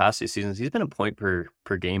season, the past 2 seasons, he's been a point per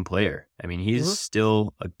game player. I mean, he's Mhm.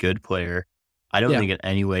 still a good player. I don't Yeah, think in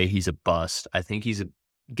any way he's a bust. I think he's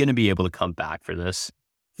going to be able to come back from yeah,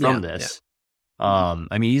 yeah. this. Mhm.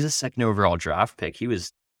 I mean, he's a second overall draft pick. He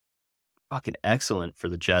was fucking excellent for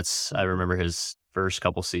the Jets. I remember his first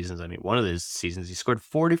couple seasons. I mean, one of those seasons he scored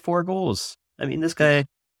 44 goals. I mean, this guy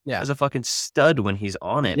Yeah, is a fucking stud when he's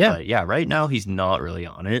on it. yeah, But yeah, right now he's not really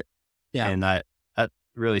on it. yeah, And that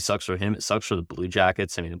really sucks for him. It sucks for the Blue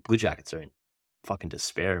Jackets. I mean, the Blue Jackets are in fucking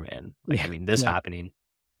despair, man. Like, I yeah, mean, this yeah. happening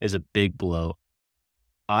is a big blow.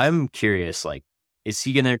 I'm curious, like, is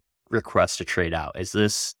he gonna request a trade out? Is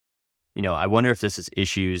this, I wonder if this is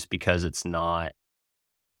issues because it's not,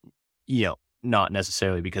 not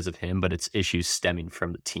necessarily because of him, but it's issues stemming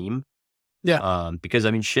from the team. Yeah. Because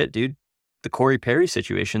I mean, shit, dude, the Corey Perry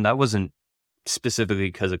situation, that wasn't specifically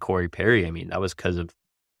because of Corey Perry. I mean, that was because of,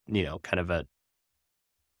 kind of a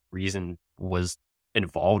reason was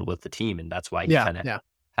involved with the team, and that's why he Yeah, kind of yeah.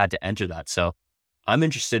 had to enter that. So I'm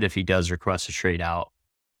interested if he does request a trade out,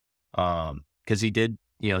 because he did.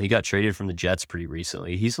 He got traded from the Jets pretty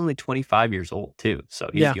recently. He's only 25 years old too, so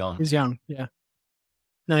he's Yeah, young. he's young, yeah.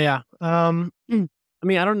 No, yeah, I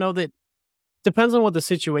mean, I don't know that depends on what the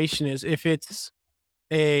situation is. If it's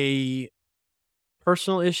a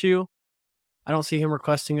personal issue, I don't see him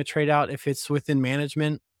requesting a trade out. If it's within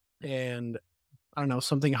management and, I don't know,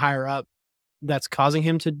 something higher up that's causing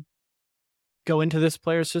him to go into this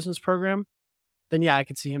player assistance program, then yeah, I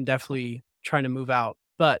could see him definitely trying to move out.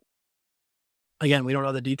 But again, we don't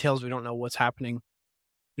know the details. We don't know what's happening.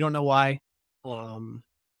 We don't know why. Um,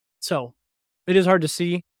 so it is hard to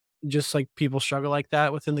see just like people struggle like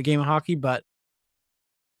that within the game of hockey. But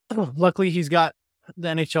luckily, he's got the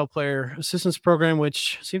NHL player assistance program,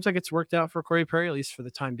 which seems like it's worked out for Corey Perry, at least for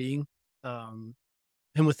the time being. Um,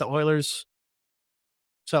 him with the Oilers.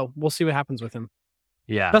 So we'll see what happens with him.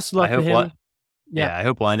 Yeah, Best of luck to him. Yeah. I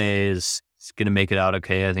hope Line is gonna make it out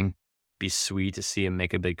okay. I think it'd be sweet to see him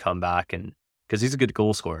make a big comeback, and because he's a good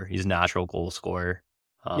goal scorer, he's a natural goal scorer.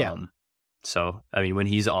 Yeah. Um, so I mean, when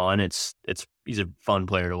he's on, he's a fun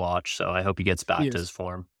player to watch. So I hope he gets He back to is. his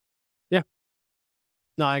form. Yeah.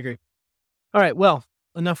 No, I agree. All right. Well,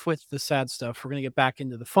 enough with the sad stuff. We're going to get back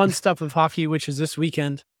into the fun stuff of hockey, which is this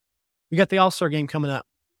weekend. We got the All Star game coming up.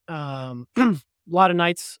 A lot of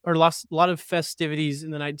nights or a lot of festivities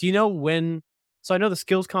in the night. Do you know when? So I know the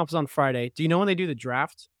skills comp is on Friday. Do you know when they do the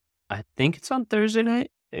draft? I think it's on Thursday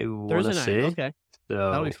night. I want to Thursday night. say Okay.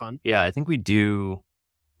 That'll be so. fun. Yeah, I think we do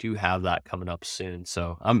have that coming up soon.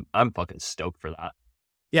 So I'm fucking stoked for that.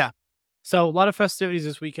 Yeah. So a lot of festivities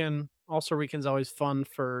this weekend. All Star weekend's always fun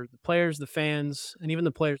for the players, the fans, and even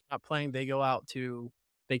the players not playing. They go out to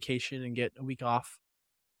vacation and get a week off,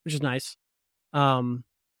 which is nice. Um,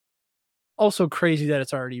 Also crazy that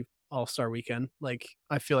it's already All-Star weekend. Like,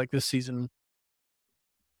 I feel like this season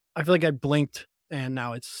I feel like I blinked and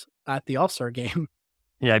now it's at the All-Star game.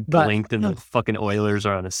 Yeah, I But blinked and the fucking Oilers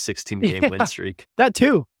are on a 16-game win yeah, streak. that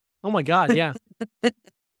too. Oh my god, yeah.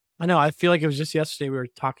 I know, I feel like it was just yesterday we were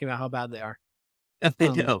talking about how bad they are. I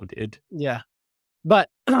Um, know, dude. yeah. But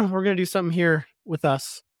we're gonna do something here with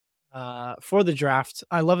us, for the draft.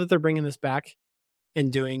 I love that they're bringing this back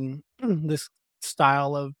and doing this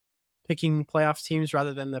style of picking playoff teams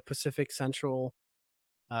rather than the Pacific Central,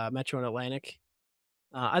 Metro and Atlantic.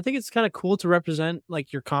 I think it's kind of cool to represent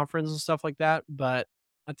like your conference and stuff like that, but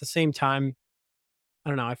at the same time, I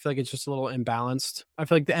don't know. I feel like it's just a little imbalanced. I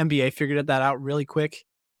feel like the NBA figured that out really quick,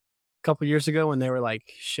 couple years ago when they were like,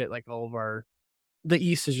 shit, like the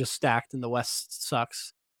East is just stacked and the West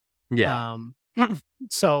sucks. Yeah. Um,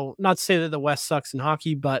 so not to say that the West sucks in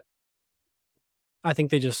hockey, but I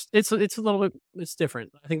think it's a little bit it's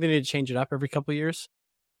different. I think they need to change it up every couple of years,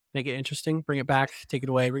 make it interesting, bring it back, take it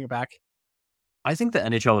away, bring it back. I think the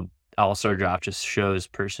NHL All-Star draft just shows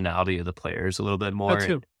personality of the players a little bit That more.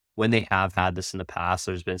 too. And when they have had this in the past,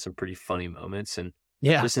 there's been some pretty funny moments. And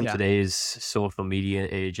Yeah, just in yeah. today's social media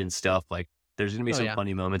age and stuff, like there's going to be Oh, some yeah.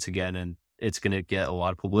 funny moments again, and it's going to get a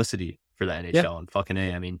lot of publicity for the Yeah. NHL. And fucking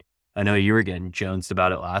A, I mean, I know you were getting jonesed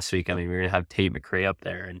about it last week. I mean, we're going to have Tate McRae up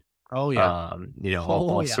there and, Oh, yeah.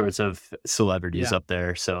 all Oh, yeah. sorts of celebrities Yeah. up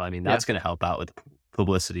there. So, I mean, Yeah. that's going to help out with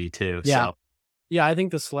publicity too. Yeah. So, Yeah, I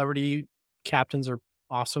think the celebrity captains are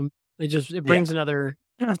awesome. It yeah. brings another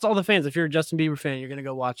it's all the fans. If you're a Justin Bieber fan, you're gonna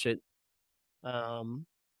go watch it. Um,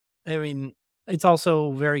 I mean, it's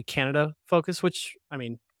also very Canada focused, which I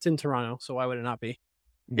mean, it's in Toronto, so why would it not be?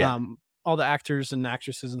 Yeah. All the actors and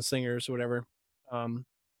actresses and singers or whatever, um,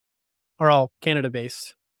 are all Canada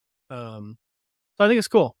based. So I think it's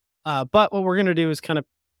cool. But what we're gonna do is kind of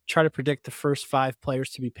try to predict the first 5 players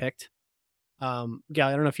to be picked. Yeah,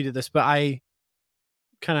 I don't know if you did this, but I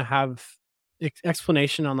kind of have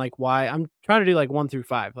explanation on like why I'm trying to do like 1 through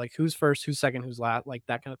 5, like who's first, who's second, who's last, like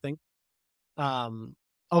that kind of thing. Um,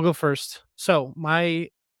 I'll go first. So my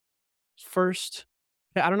first,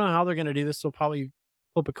 I don't know how they're gonna do this. They'll probably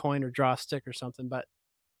flip a coin or draw a stick or something. But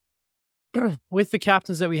with the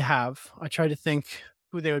captains that we have, I try to think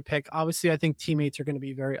who they would pick. Obviously, I think teammates are going to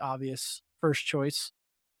be very obvious first choice.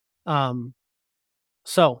 Um,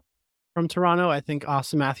 so from Toronto, I think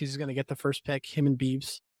Austin Matthews is going to get the first pick. Him and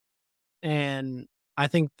Beebs. And I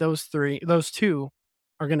think those two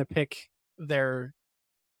are going to pick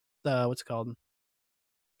what's it called?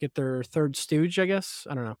 Get their third stooge, I guess.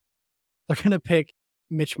 I don't know. They're going to pick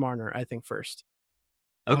Mitch Marner, I think, first.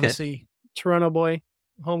 Okay. Obviously, Toronto boy,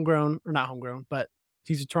 homegrown, or not homegrown, but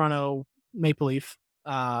he's a Toronto Maple Leaf.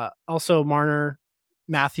 Also, Marner,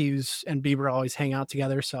 Matthews, and Bieber always hang out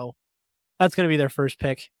together. So that's going to be their first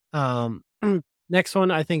pick. Next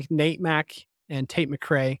one, I think Nate Mack and Tate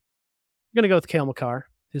McRae. I'm going to go with Cale Makar,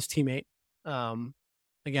 his teammate.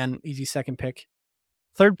 Again, easy second pick.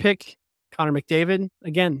 Third pick, Connor McDavid.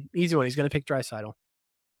 Again, easy one. He's going to pick Draisaitl.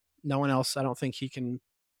 No one else. I don't think he can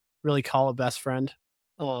really call a best friend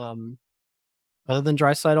other than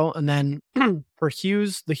Draisaitl. And then for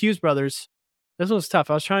Hughes, the Hughes brothers, this one's tough.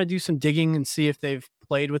 I was trying to do some digging and see if they've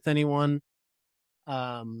played with anyone,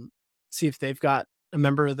 see if they've got a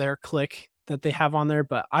member of their clique that they have on there,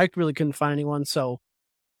 but I really couldn't find anyone. So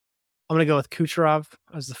I'm going to go with Kucherov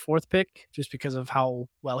as the fourth pick just because of how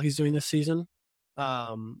well he's doing this season.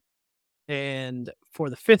 And for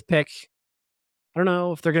the fifth pick, I don't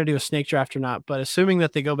know if they're going to do a snake draft or not, but assuming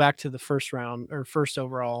that they go back to the first round or first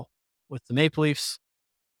overall with the Maple Leafs,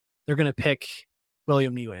 they're going to pick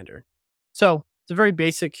William Nylander. So it's a very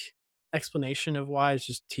basic explanation of why it's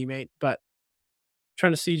just teammate, but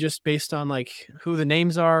trying to see just based on like who the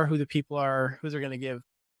names are, who the people are, who they're going to give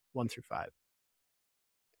 1 through 5.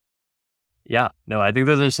 Yeah, no, I think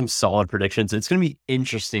those are some solid predictions. It's going to be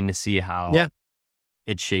interesting to see how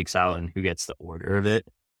it shakes out and who gets the order of it.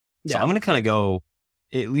 So I'm going to kind of go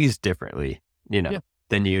at least differently,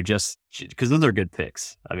 than you just because those are good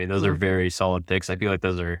picks. I mean, those are very solid picks. I feel like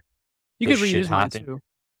those are you could reuse mine too.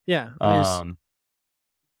 Yeah.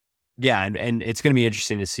 Yeah, and it's going to be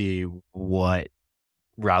interesting to see what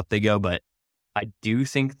route they go, but I do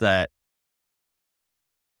think that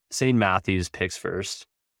St. Matthews picks first.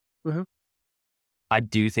 Mm-hmm. I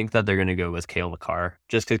do think that they're going to go with Cale Makar,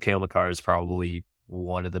 just because Cale Makar is probably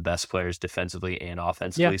one of the best players defensively and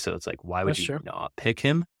offensively. Yeah. So it's like, why would you not pick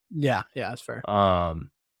him? Yeah, that's fair.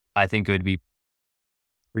 I think it would be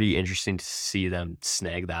pretty interesting to see them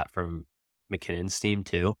snag that from McKinnon's team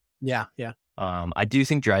too. Yeah. I do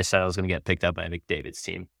think Draisaitl is going to get picked up by McDavid's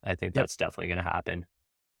team. I think that's definitely going to happen.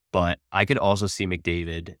 But I could also see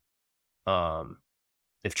McDavid,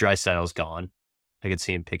 if Draisaitl's gone, I could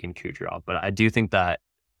see him picking Kucherov. But I do think that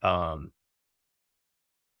McKinnon's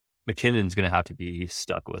going to have to be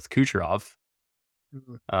stuck with Kucherov.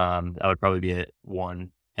 Mm-hmm. That would probably be it,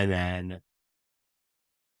 one. And then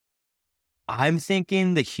I'm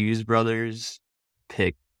thinking the Hughes brothers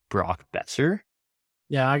pick Brock Besser.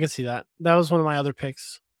 Yeah, I can see that. That was one of my other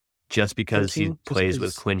picks. Just because he plays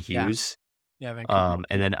with Quinn Hughes. Yeah.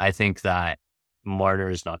 And then I think that Marner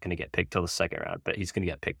is not going to get picked till the second round, but he's going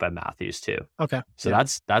to get picked by Matthews too. Okay. So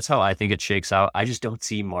that's how I think it shakes out. I just don't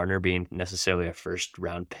see Marner being necessarily a first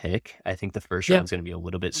round pick. I think the first round is going to be a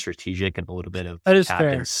little bit strategic and a little bit of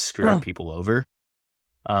captains screwing people over.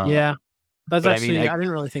 Yeah. That's But I mean, actually I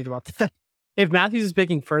didn't really think about that. If Matthews is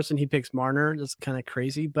picking first and he picks Marner, that's kind of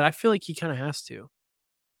crazy, but I feel like he kind of has to.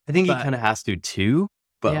 I think he But kind of has to too,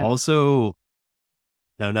 but yeah, also,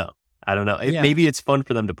 no, no, I don't know. yeah, Maybe it's fun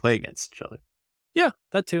for them to play against each other. yeah,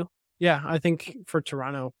 that too. Yeah, I think for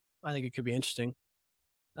Toronto, I think it could be interesting.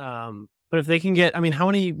 But if they can get, I mean, how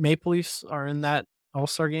many Maple Leafs are in that All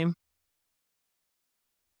Star game?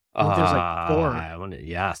 I think there's like four. I want to,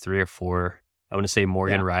 yeah, 3 or 4. I want to say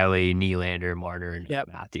Morgan, Yeah. Riley, Nylander, Marner, and Yep.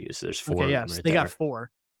 Matthews. There's four Okay. of them Yes, right they got there.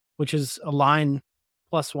 four, which is a line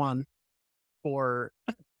plus one for.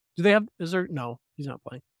 Do they have? Is there? No, he's not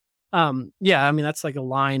playing. Yeah, I mean that's like a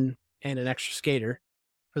line and an extra skater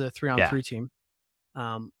for the 3-on-3 Yeah. team.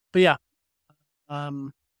 But yeah,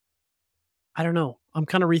 um, I don't know. I'm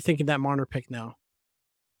kind of rethinking that Marner pick now.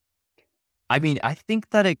 I mean, I think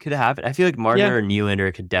that it could happen. I feel like Yeah, Marner and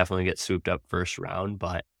Nylander could definitely get swooped up first round,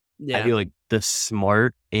 but I yeah, feel like the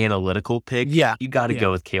smart analytical pick, yeah, you got to yeah.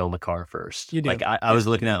 go with Kale McCarr first. You Like do. I Yeah, was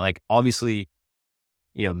looking at like obviously,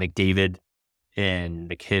 McDavid and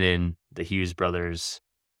McKinnon, the Hughes brothers,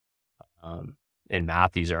 um, and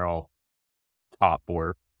Matthews are all top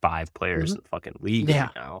 4, 5 players hmm in the fucking league yeah,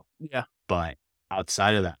 right now. yeah, But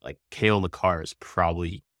outside of that, like Kale McCarr is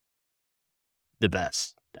probably the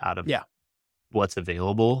best out of yeah. what's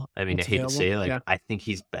available. I mean, I What's hate to available? say it, like Yeah, I think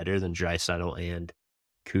he's better than Draisaitl and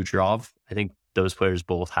Kucherov. I think those players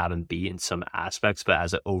both have him beat in some aspects, but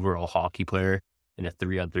as an overall hockey player in a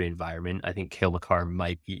 3-on-3 environment, I think Kale McCarr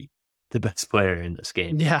might be the best player in this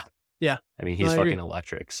game. yeah, yeah. I mean, No, he's I fucking agree.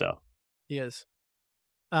 electric. So He is.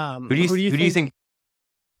 who Who do you do you think? think?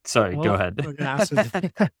 Sorry, go Well, ahead. we're gonna ask.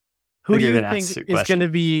 Who Like do you're you gonna ask think a is going question. to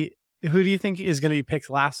be? Who do you think is going to be picked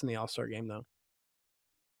last in the All Star game, though?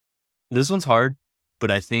 This one's hard,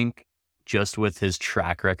 but I think just with his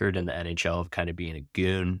track record in the NHL of kind of being a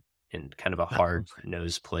goon and kind of a hard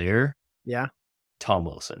nosed player, Yeah, Tom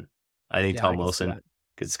Wilson. I think yeah, I Tom can see Wilson, that.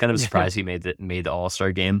 because it's kind of a Yeah, surprise he made the All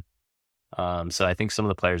Star game. So I think some of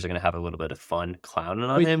the players are going to have a little bit of fun clowning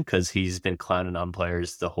on wait, him because he's been clowning on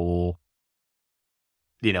players the whole,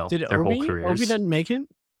 did their whole Obi careers. didn't make it?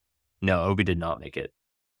 No, Obi did not make it.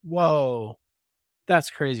 Whoa, that's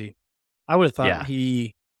crazy. I would have thought Yeah,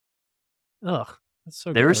 he. Ugh, that's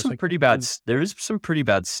so gross. Like, there was some pretty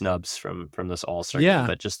bad snubs from this All Star game, yeah,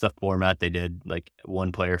 but just the format they did, like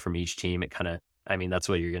one player from each team, it kind of. I mean, that's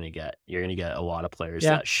what you're gonna get. You're gonna get a lot of players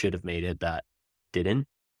yeah, that should have made it that didn't.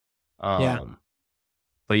 yeah. Um,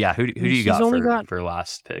 but yeah, who do you He's got only for got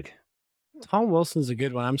last pick? Tom Wilson's a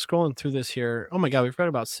good one. I'm scrolling through this here. Oh my god, we've read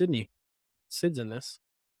about Sydney. Sid's in this.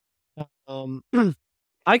 Um,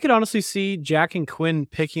 I could honestly see Jack and Quinn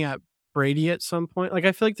picking up Brady at some point. Like,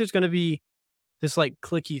 I feel like there's going to be this like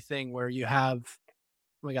clicky thing where you have.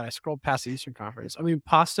 Oh my god, I scrolled past the Eastern Conference. I mean,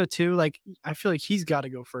 Pasta too. Like, I feel like he's got to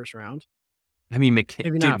go first round. I mean,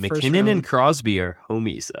 Maybe dude, not first McKinnon and round. Crosby are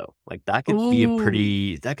homies though. Like Ooh, that could be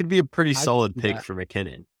a pretty I could solid see pick that. for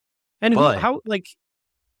McKinnon. And who? But How? Like,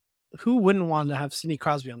 who wouldn't want to have Sidney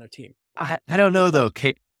Crosby on their team? I don't Good know though.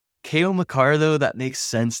 question. Kale McCarr though, that makes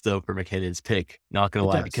sense though for McKinnon's pick. Not gonna It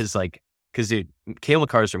lie, does. because dude, Kale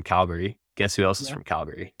McCarr's from Calgary. Guess who else is Yeah. from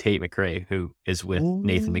Calgary? Tate McRae, who is with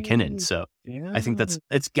Nathan McKinnon. Ooh, So I think yeah.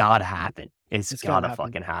 it's gotta happen. It's It's got to gotta happen.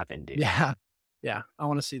 fucking happen, dude. Yeah. Yeah. I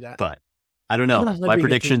want to see that. But I don't know. That'd My be a good team.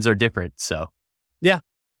 predictions are different. So Yeah,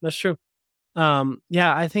 that's true.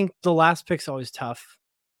 Yeah, I think the last pick's always tough.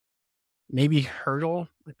 Maybe Hurdle.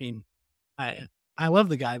 I mean, I I love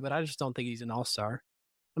the guy, but I just don't think he's an all-star.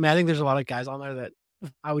 I mean, I think there's a lot of guys on there that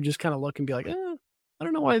I would just kind of look and be like, I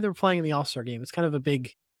don't know why they're playing in the all-star game. It's kind of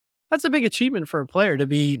that's a big achievement for a player to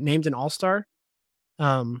be named an all-star.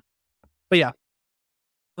 Um, but yeah,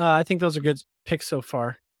 I think those are good picks so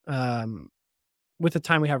far. Um, with the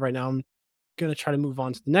time we have right now, I'm gonna try to move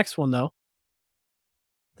on to the next one though.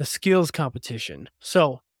 The skills competition.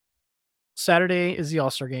 So Saturday is the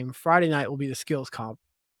All-Star game. Friday night will be the skills comp.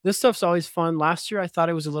 This stuff's always fun. Last year I thought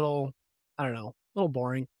it was a little, I don't know, a little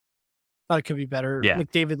boring. Thought it could be better. yeah.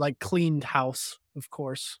 McDavid like cleaned house, of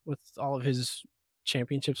course, with all of his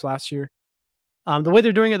championships last year. The way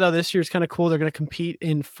they're doing it though this year is kind of cool. They're going to compete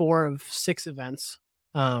in 4 of 6 events.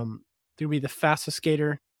 There'll be the fastest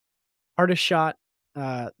skater, hardest shot,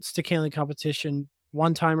 stick handling competition,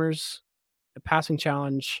 one timers, the passing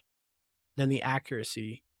challenge, then the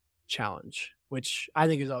accuracy challenge, which I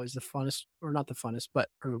think is always the funnest, or not the funnest, but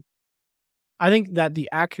I think that the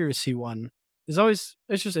accuracy one is always,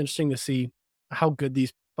 it's just interesting to see how good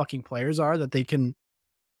these fucking players are that they can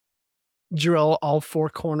drill all 4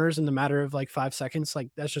 corners in the matter of like 5 seconds. Like,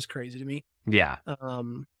 that's just crazy to me. Yeah.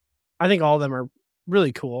 I think all of them are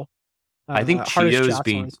really cool. I think Hardest Cheetos shot's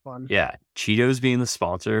being always fun. yeah, Cheetos being the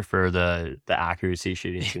sponsor for the accuracy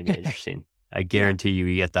shooting is gonna be interesting. I Yeah, guarantee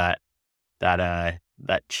you get that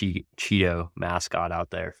Cheeto mascot out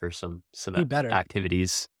there for some he better.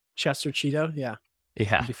 activities. Chester Cheeto, yeah, Yeah.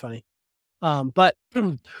 that'd be funny. But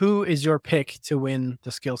who is your pick to win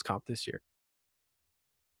the skills comp this year?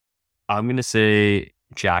 I'm gonna say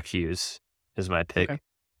Jack Hughes is my Okay. pick.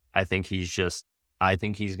 I think I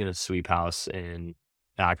think he's gonna sweep house in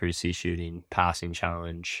accuracy shooting, passing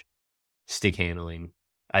challenge, stick handling.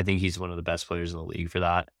 I think he's one of the best players in the league for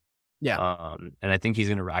that. Yeah. And I think he's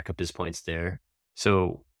gonna rack up his points there.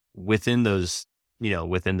 So within those,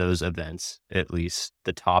 within those events, at least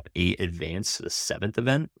the top 8 advance to the 7th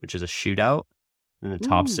event, which is a shootout, and the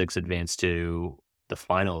top Ooh. 6 advance to the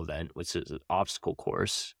final event, which is an obstacle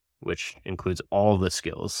course, which includes all the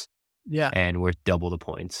skills Yeah. and worth double the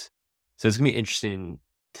points. So it's gonna be interesting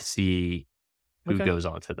to see who Okay. goes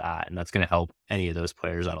on to that, and that's gonna help any of those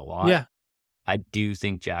players out a lot. Yeah. I do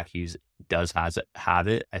think Jack Hughes have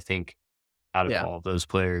it. I think out of Yeah. all of those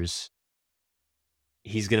players,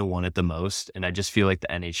 he's gonna want it the most. And I just feel like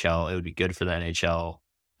the NHL, it would be good for the NHL.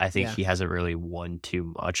 I think Yeah. he hasn't really won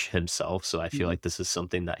too much himself, so I feel Mhm. like this is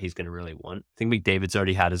something that he's gonna really want. I think McDavid's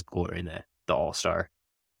already had his glory in the All-Star.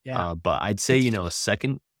 Yeah. But I'd say, That's true. a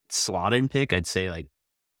second slot in pick, I'd say like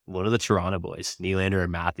one of the Toronto boys, Nylander or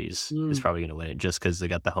Matthews, is Mm, probably gonna win it just because they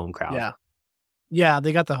got the home crowd. yeah. Yeah,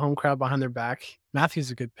 they got the home crowd behind their back.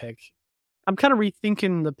 Matthew's a good pick. I'm kinda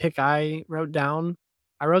rethinking the pick I wrote down.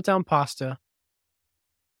 I wrote down Pasta,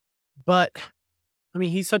 but, I mean,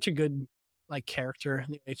 he's such a good, like, character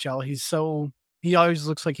in the NHL. He always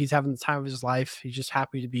looks like he's having the time of his life. He's just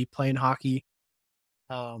happy to be playing hockey,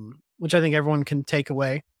 which I think everyone can take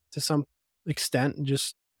away to some extent and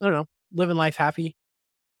just, I don't know, living life happy.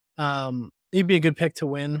 He'd be a good pick to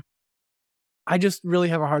win. I just really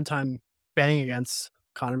have a hard time betting against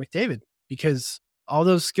Connor McDavid because all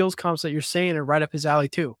those skills comps that you're saying are right up his alley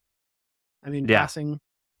too. I mean, Yeah. passing,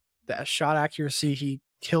 the shot accuracy, he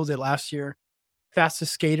killed it last year.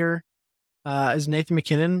 Fastest skater is Nathan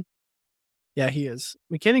McKinnon. Yeah, he is.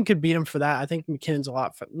 McKinnon could beat him for that. I think McKinnon's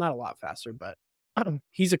not a lot faster, but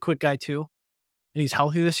he's a quick guy too, and he's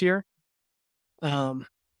healthy this year. Um,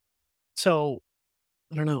 so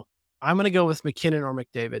I don't know. I'm gonna go with McKinnon or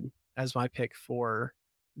McDavid as my pick for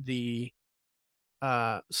the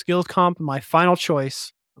skills comp. My final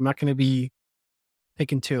choice. I'm not gonna be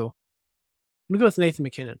picking two. I'm gonna go with Nathan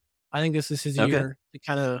McKinnon. I think this is his Okay. year to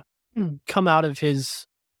kind of come out of his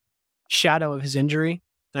shadow of his injury,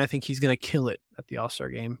 and I think he's gonna kill it at the All-Star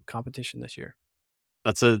game competition this year.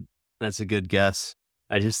 That's a good guess.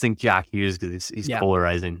 I just think Jack Hughes because he's Yeah,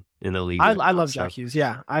 polarizing in the league I right I now. love Jack So Hughes.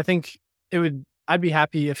 Yeah, I think it would. I'd be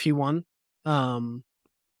happy if he won. Um,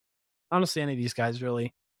 Honestly, any of these guys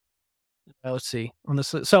really. Let's see on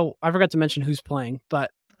this. So I forgot to mention who's playing,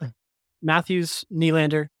 but Matthews,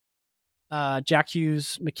 Nylander, Jack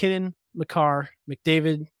Hughes, McKinnon, McCarr,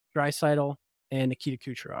 McDavid, Draisaitl, and Nikita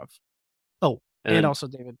Kucherov. Oh, and and then also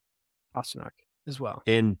David Pastrnak as well.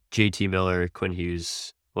 and JT Miller, Quinn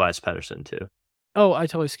Hughes, Elias Pettersson too. Oh, I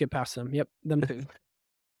totally skipped past them. Yep, them too.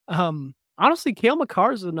 Honestly, Kale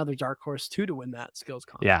McCarr is another dark horse too to win that skills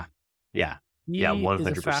comp. Yeah. Yeah. Yeah, He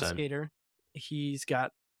is a fast 100%. skater. He's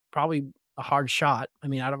got probably a hard shot. I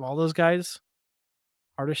mean, out of all those guys,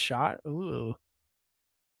 hardest shot. Ooh,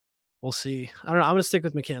 we'll see. I don't know. I'm gonna stick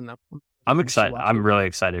with McKinnon though. I'm I'm still excited. I'm watching. really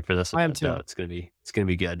excited for this I am event though. too. It's gonna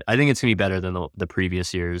be good. I think it's gonna be better than the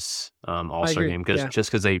previous year's I All-Star agree. game because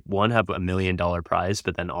Yeah. they have $1 million prize,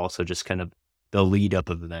 but then also just kind of the lead up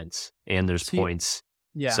of events and there's See, points.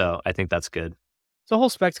 yeah. So I think that's good. It's a whole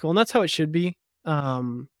spectacle, and that's how it should be.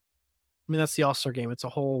 I mean, that's the All-Star game. It's a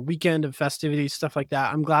whole weekend of festivities, stuff like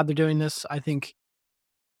that. I'm glad they're doing this. I think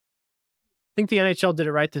the NHL did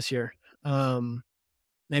it right this year.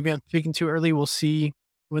 Maybe I'm speaking too early. We'll see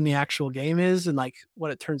when the actual game is and like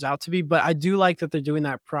what it turns out to be. But I do like that they're doing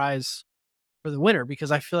that prize for the winner because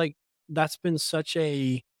I feel like that's been such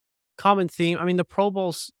a common theme. I mean, the Pro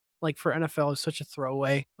Bowls like for NFL is such a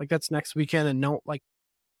throwaway. Like that's next weekend, and no, like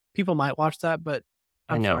people might watch that, but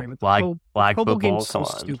I I'm know. sorry, but the Flag Pro Bowl game football, is so come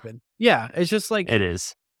on. stupid. Yeah, it's just like It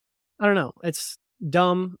is. I don't know. It's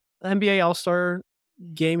dumb. The NBA All Star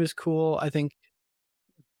game is cool. I think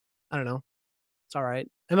I don't know. It's all right.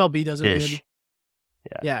 MLB does it good. Ish.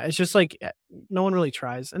 Yeah. Yeah, it's just like no one really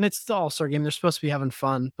tries, and it's the All Star game. They're supposed to be having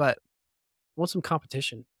fun, but I want some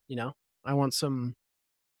competition. I want some.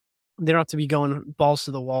 They don't have to be going balls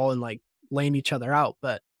to the wall and like laying each other out,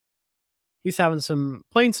 but he's playing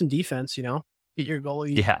some defense. Get your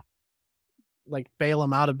goalie Yeah. like bail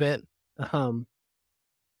him out a bit. Um,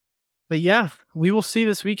 But yeah, we will see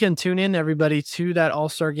this weekend. Tune in, everybody, to that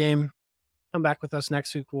All-Star game. Come back with us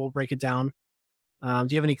next week. We'll break it down. Do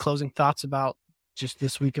you have any closing thoughts about just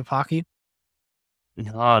this week of hockey?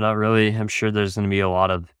 No, not really. I'm sure there's going to be a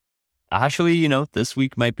lot of. Actually, this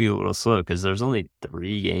week might be a little slow because there's only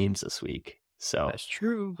 3 games this week. So That's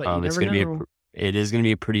true, but you it's never going to be know. it is going to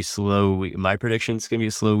be a pretty slow week. My prediction is going to be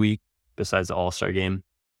a slow week. Besides the All Star game,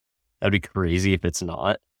 that'd be crazy if it's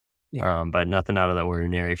not. Yeah. But nothing out of the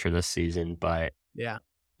ordinary for this season. But Yeah.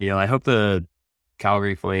 I hope the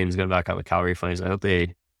Calgary Flames, going back on the Calgary Flames, I hope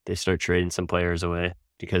they start trading some players away Yeah.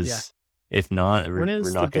 because if not, When we're is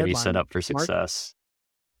the not going to be set deadline? up for March? success.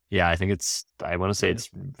 Yeah, I think I want to say Yeah. it's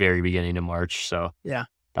very beginning of March. So Yeah.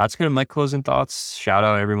 that's kind of my closing thoughts. Shout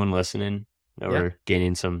out everyone listening. Yeah. We're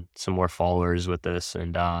gaining some more followers with this.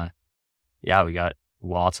 And yeah, we got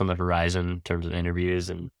lots on the horizon in terms of interviews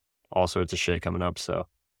and all sorts of shit coming up. So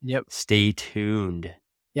Yep. stay tuned.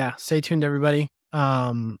 Yeah. Stay tuned, everybody.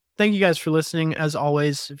 Thank you guys for listening. As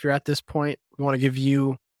always, if you're at this point, we want to give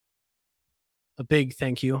you a big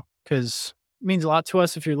thank you because it means a lot to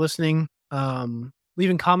us if you're listening.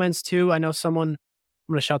 Leaving comments too. I know someone,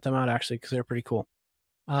 I'm going to shout them out actually because they're pretty cool.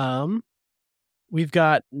 We've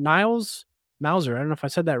got Niles Mauser. I don't know if I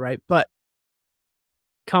said that right, but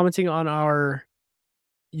commenting on our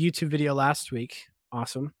YouTube video last week.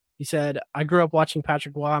 Awesome. He said, I grew up watching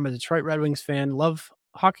Patrick Waugh. I'm a Detroit Red Wings fan. Love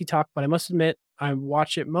hockey talk, but I must admit, I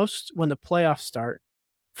watch it most when the playoffs start.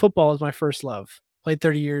 Football is my first love. Played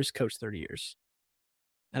 30 years, coached 30 years.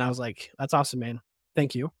 And I was like, that's awesome, man.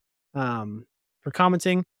 Thank you for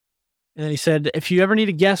commenting. And then he said, if you ever need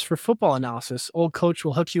a guest for football analysis, old coach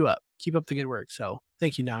will hook you up. Keep up the good work. So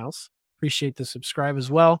thank you, Niles. Appreciate the subscribe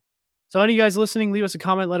as well. So any of you guys listening, leave us a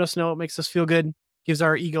comment. Let us know. It makes us feel good. Gives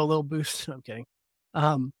our ego a little boost. I'm kidding.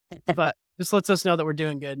 But just lets us know that we're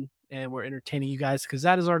doing good and we're entertaining you guys because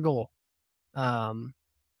that is our goal. And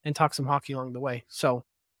talk some hockey along the way. So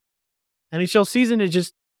NHL season is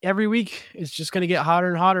just every week is just going to get hotter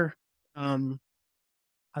and hotter.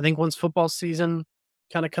 I think once football season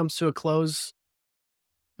kind of comes to a close,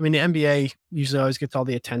 I mean, the NBA usually always gets all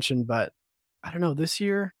the attention, but I don't know, this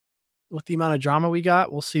year with the amount of drama we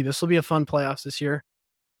got, we'll see. This will be a fun playoffs this year.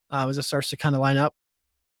 As it starts to kind of line up,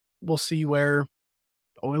 we'll see where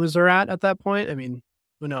the Oilers are at that point. I mean,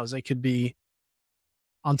 who knows? They could be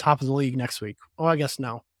on top of the league next week. Oh, I guess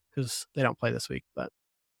no, because they don't play this week, but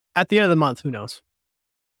at the end of the month, who knows?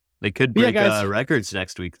 They could But yeah, break guys, records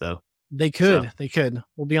next week, though. they could. They could.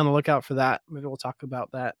 We'll be on the lookout for that. Maybe we'll talk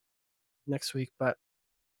about that next week. But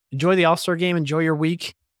enjoy the All-Star game. Enjoy your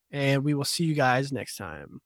week. And we will see you guys next time.